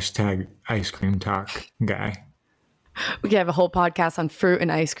hashtag ice cream talk guy. We could have a whole podcast on fruit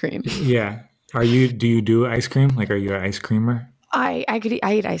and ice cream. Yeah. Do you do ice cream? Like, are you an ice creamer? I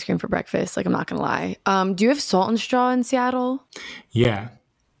eat ice cream for breakfast. Like I'm not gonna lie. Do you have Salt and Straw in Seattle? Yeah.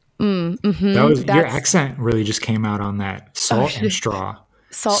 That Mm-hmm. was, your accent really just came out on that. Oh Salt and shit. straw.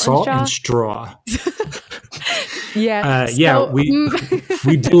 Salt and Salt and Straw. straw. Yeah. Yeah, So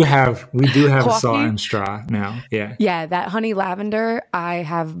we do have salt coffee. and straw now. Yeah. Yeah, that honey lavender I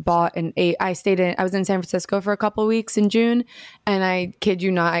have bought and ate. I was in San Francisco for a couple of weeks in June, and I kid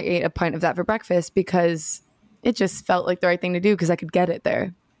you not, I ate a pint of that for breakfast because it just felt like the right thing to do because I could get it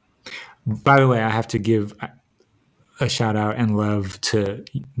there. By the way, I have to give a shout out and love to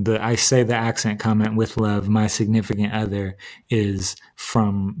I say the accent comment with love. My significant other is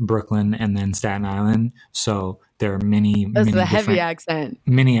from Brooklyn and then Staten Island. So there are That's the heavy different accent.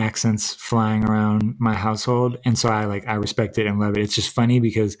 many accents flying around my household. And so I respect it and love it. It's just funny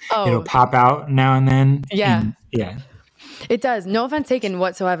because it'll Oh, pop out now and then. yeah, And yeah. it does. No offense taken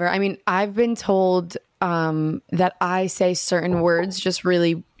whatsoever. I mean, I've been told that I say certain words just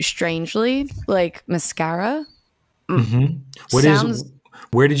really strangely, like mascara. What Sounds. is,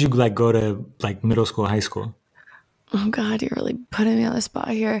 where did you like go to like middle school, high school? Oh God, you're really putting me on the spot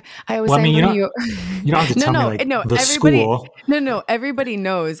here. I was Well, I saying mean, from New York. you don't have to No, tell me no, like no. the Everybody, school. no. Everybody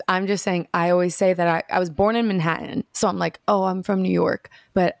knows. I'm just saying. I always say that I was born in Manhattan, so I'm like, oh, I'm from New York,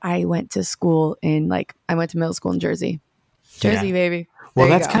 but I went to school I went to middle school in Jersey, Yeah. baby. Well,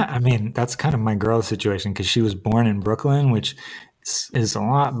 There you that's go. I mean, that's kind of my girl's situation because she was born in Brooklyn, which is a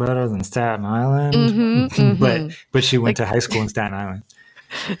lot better than Staten Island. But she went Like, to high school in Staten Island.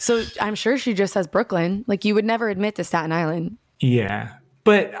 so I'm sure she just says Brooklyn. Like you would never admit to Staten Island. Yeah.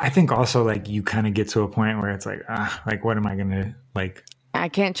 But I think also like you kind of get to a point where it's like, like what am I gonna like? I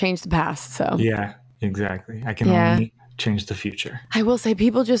can't change the past, so Yeah, exactly. I can yeah. only change the future. I will say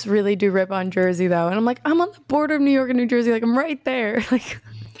people just really do rip on Jersey though, and I'm like, I'm on the border of New York and New Jersey. Like I'm right there. Like,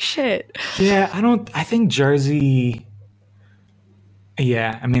 shit. Yeah, I don't. I think Jersey.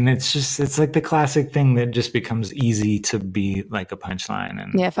 Yeah, I mean, it's like the classic thing that just becomes easy to be like a punchline.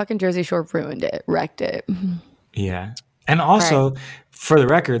 And Yeah, fucking Jersey Shore ruined it, wrecked it. yeah. And All right. also, for the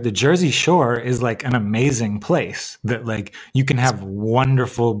record, the Jersey Shore is like an amazing place that like you can have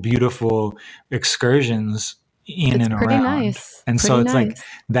wonderful, beautiful excursions in It's and pretty around. nice. And so Pretty it's like nice.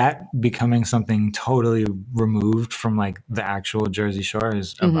 that becoming something totally removed from like the actual Jersey Shore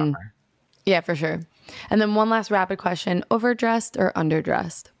is a bummer. Yeah, for sure. And then one last rapid question: overdressed or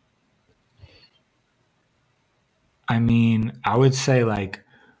underdressed? I mean, I would say like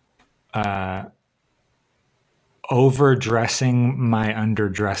overdressing my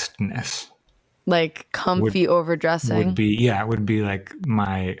underdressedness Like would comfy overdressing. it would be like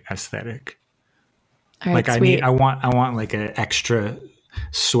my aesthetic. All right, Like sweet. I want like an extra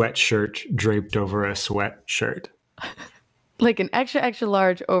sweatshirt draped over a sweatshirt. Like an extra extra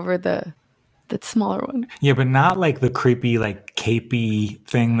large over the smaller one. Yeah, but not like the creepy like capey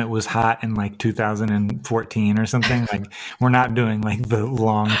thing that was hot in like 2014 or something. Like we're not doing like the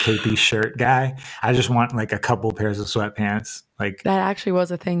long capey shirt guy. I just want like a couple pairs of sweatpants. Like That actually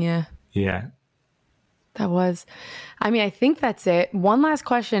was a thing, yeah. yeah. That was. I mean, I think that's it. One last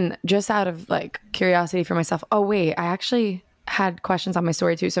question, just out of like curiosity for myself. Oh, wait, I actually had questions on my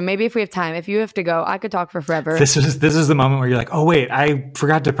story too. So maybe if we have time, if you have to go, I could talk for forever. This is the moment where you're like, "Oh wait, I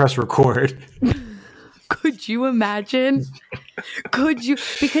forgot to press record." Could you imagine? Could you?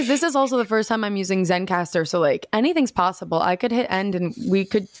 Because this is also the first time I'm using Zencaster. So like anything's possible. I could hit end and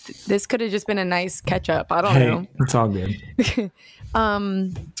this could have just been a nice catch up. I don't know. Hey, it's all good.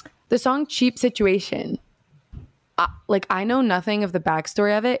 The song Cheap Situation. Like I know nothing of the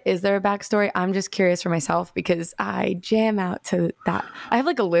backstory of it. Is there a backstory? I'm just curious for myself because I jam out to that. I have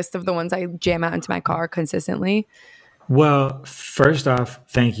like a list of the ones I jam out into my car consistently. Well, first off,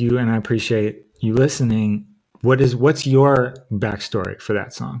 thank you, and I appreciate you listening. What's your backstory for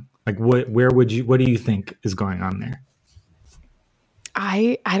that song? Like, what do you think is going on there?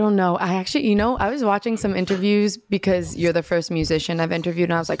 I don't know. I actually, I was watching some interviews because you're the first musician I've interviewed,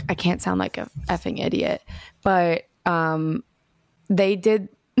 and I was like, I can't sound like a effing idiot. But they did.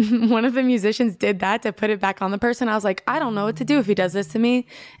 One of the musicians did that to put it back on the person. I was like, I don't know what to do if he does this to me,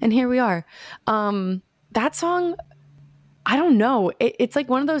 and here we are. That song, I don't know. It's like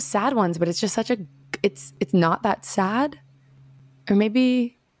one of those sad ones, but it's just such a. It's not that sad, or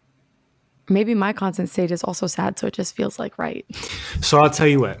maybe my constant state is also sad, so it just feels like right. So I'll tell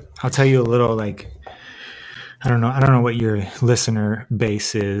you what. I'll tell you a little like I don't know. I don't know what your listener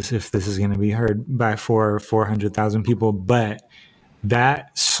base is if this is going to be heard by 400,000 people, but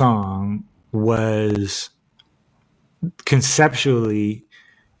that song was conceptually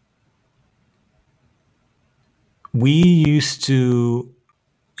we used to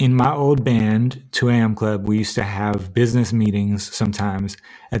in my old band 2am club we used to have business meetings sometimes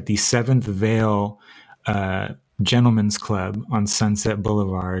at the Seventh Veil gentlemen's club on Sunset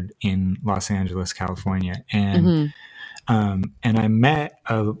Boulevard in Los Angeles, California. And I met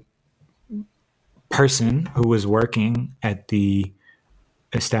a person who was working at the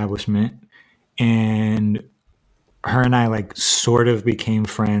establishment, and her and I like sort of became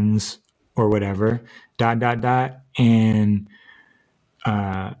friends or whatever, dot, dot, dot. And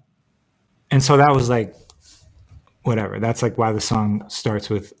so that was like, whatever. That's like why the song starts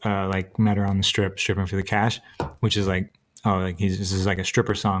with like met her on the strip, stripping for the cash, which is like, oh, like this is like a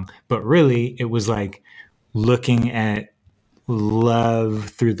stripper song. But really it was like looking at love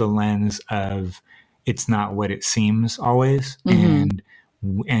through the lens of it's not what it seems always. And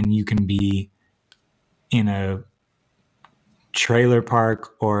you can be in a trailer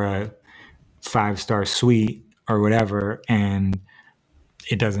park or a 5-star suite or whatever, and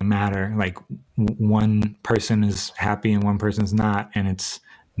it doesn't matter. Like one person is happy and one person's not, and it's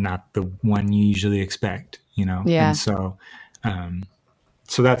not the one you usually expect, you know? Yeah. And so,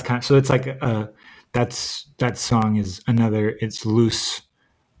 so that's kind of, so it's like, that song is another, it's loose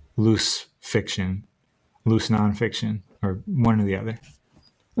fiction, loose nonfiction, or one or the other.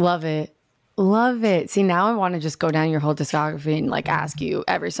 Love it. Love it. See, now I want to just go down your whole discography and like ask you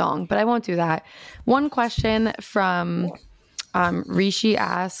every song, but I won't do that. One question from Rishi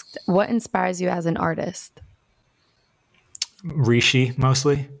asked, what inspires you as an artist? Rishi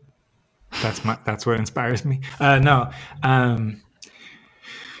mostly. That's what inspires me. No, man,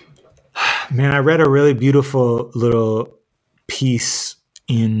 I read a really beautiful little piece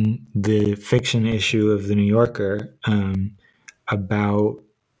in the fiction issue of the New Yorker about,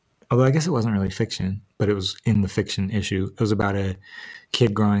 although I guess it wasn't really fiction, but it was in the fiction issue. It was about a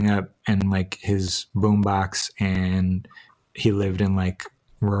kid growing up and like his boombox, and he lived in like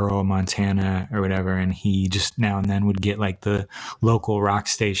rural Montana or whatever, and he just now and then would get like the local rock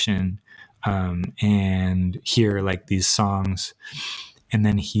station and hear like these songs. And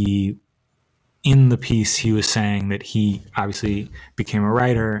then in the piece, he was saying that he obviously became a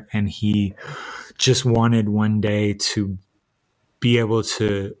writer, and he just wanted one day to be able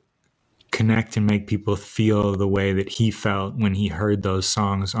to connect and make people feel the way that he felt when he heard those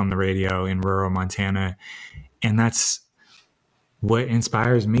songs on the radio in rural Montana. And that's what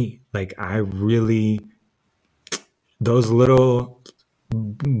inspires me. Like, I really, those little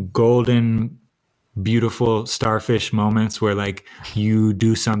golden, beautiful starfish moments where like you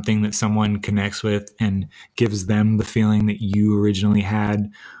do something that someone connects with and gives them the feeling that you originally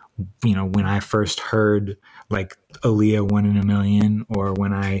had, you know, when I first heard like Aaliyah 1 in a Million, or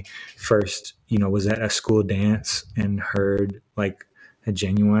when I first, you know, was at a school dance and heard like a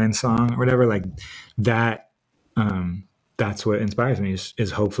Genuine song or whatever, like that. That's what inspires me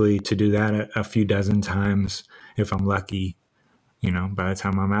is hopefully to do that a few dozen times if I'm lucky, you know, by the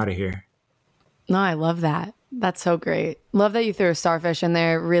time I'm out of here. No, I love that. That's so great. Love that you threw a starfish in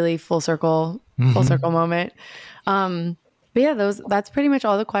there. Really full circle moment. But yeah, that's pretty much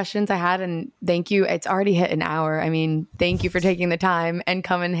all the questions I had. And thank you. It's already hit an hour. I mean, thank you for taking the time and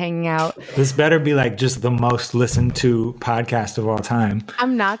coming hanging out. This better be like just the most listened to podcast of all time.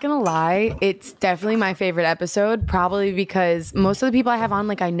 I'm not going to lie. It's definitely my favorite episode, probably because most of the people I have on,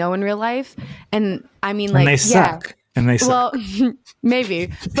 like I know in real life. And I mean, like, and they suck. And they suck. Well,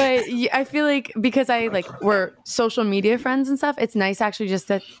 maybe, but I feel like because we're social media friends and stuff, it's nice actually just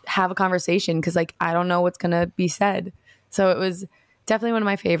to have a conversation. Cause like, I don't know what's going to be said. So it was definitely one of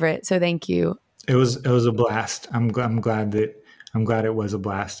my favorites. So thank you. It was a blast. I'm glad it was a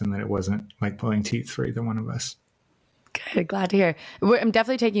blast and that it wasn't like pulling teeth for either one of us. Good. Glad to hear. I'm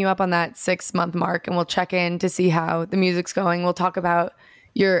definitely taking you up on that 6-month mark, and we'll check in to see how the music's going. We'll talk about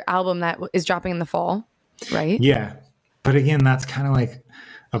your album that is dropping in the fall, right? Yeah. But again, that's kind of like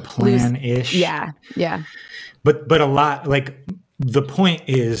a plan-ish. Yeah. Yeah. But a lot, like, the point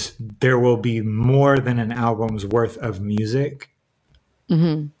is there will be more than an album's worth of music,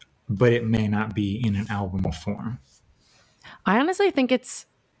 but it may not be in an album form. I honestly think it's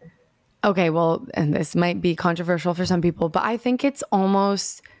okay. Well, and this might be controversial for some people, but I think it's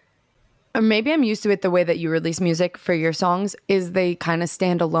almost, or maybe I'm used to it the way that you release music for your songs is they kind of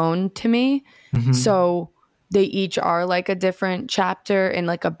stand alone to me. So they each are like a different chapter in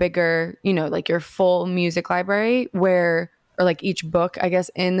like a bigger, you know, like your full music library or like each book, I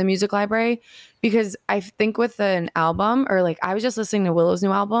guess, in the music library. Because I think with an album, or like I was just listening to Willow's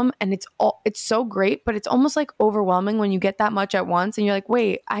new album, and it's so great, but it's almost like overwhelming when you get that much at once and you're like,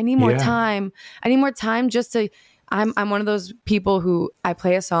 wait, I need more time. I need more time just to, I'm one of those people who I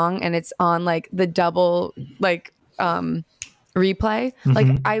play a song and it's on like the double like replay. Like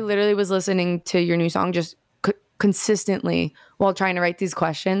I literally was listening to your new song just consistently while trying to write these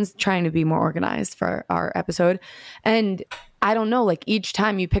questions, trying to be more organized for our episode. And I don't know, like each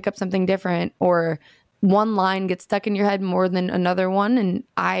time you pick up something different or one line gets stuck in your head more than another one. And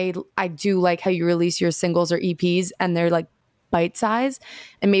I do like how you release your singles or EPs and they're like bite size.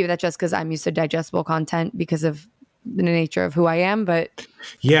 And maybe that's just because I'm used to digestible content because of the nature of who I am. But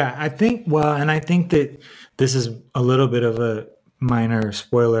yeah, I think that this is a little bit of a minor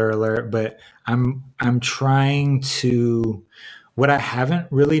spoiler alert, but I'm trying to, what I haven't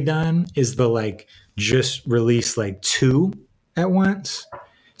really done is the like just release like 2 at once.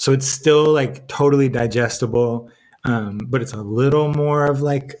 So it's still like totally digestible, but it's a little more of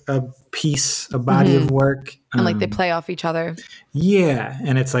like a piece, a body of work. And like they play off each other. Yeah.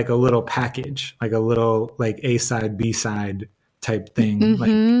 And it's like a little package, like a little like A-side, B-side type thing. Like,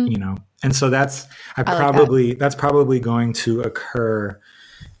 you know, and so that's probably going to occur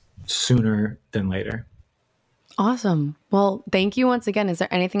sooner than later. Awesome. Well, thank you once again. Is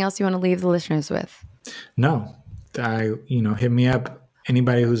there anything else you want to leave the listeners with? No, hit me up.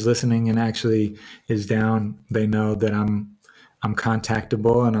 Anybody who's listening and actually is down, they know that I'm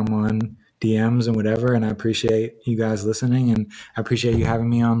contactable and I'm on DMs and whatever. And I appreciate you guys listening, and I appreciate you having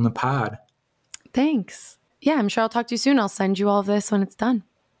me on the pod. Thanks. Yeah, I'm sure I'll talk to you soon. I'll send you all of this when it's done.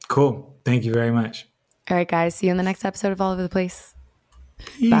 Cool. Thank you very much. All right, guys. See you in the next episode of All Over the Place.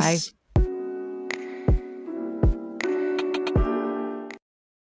 Peace. Bye.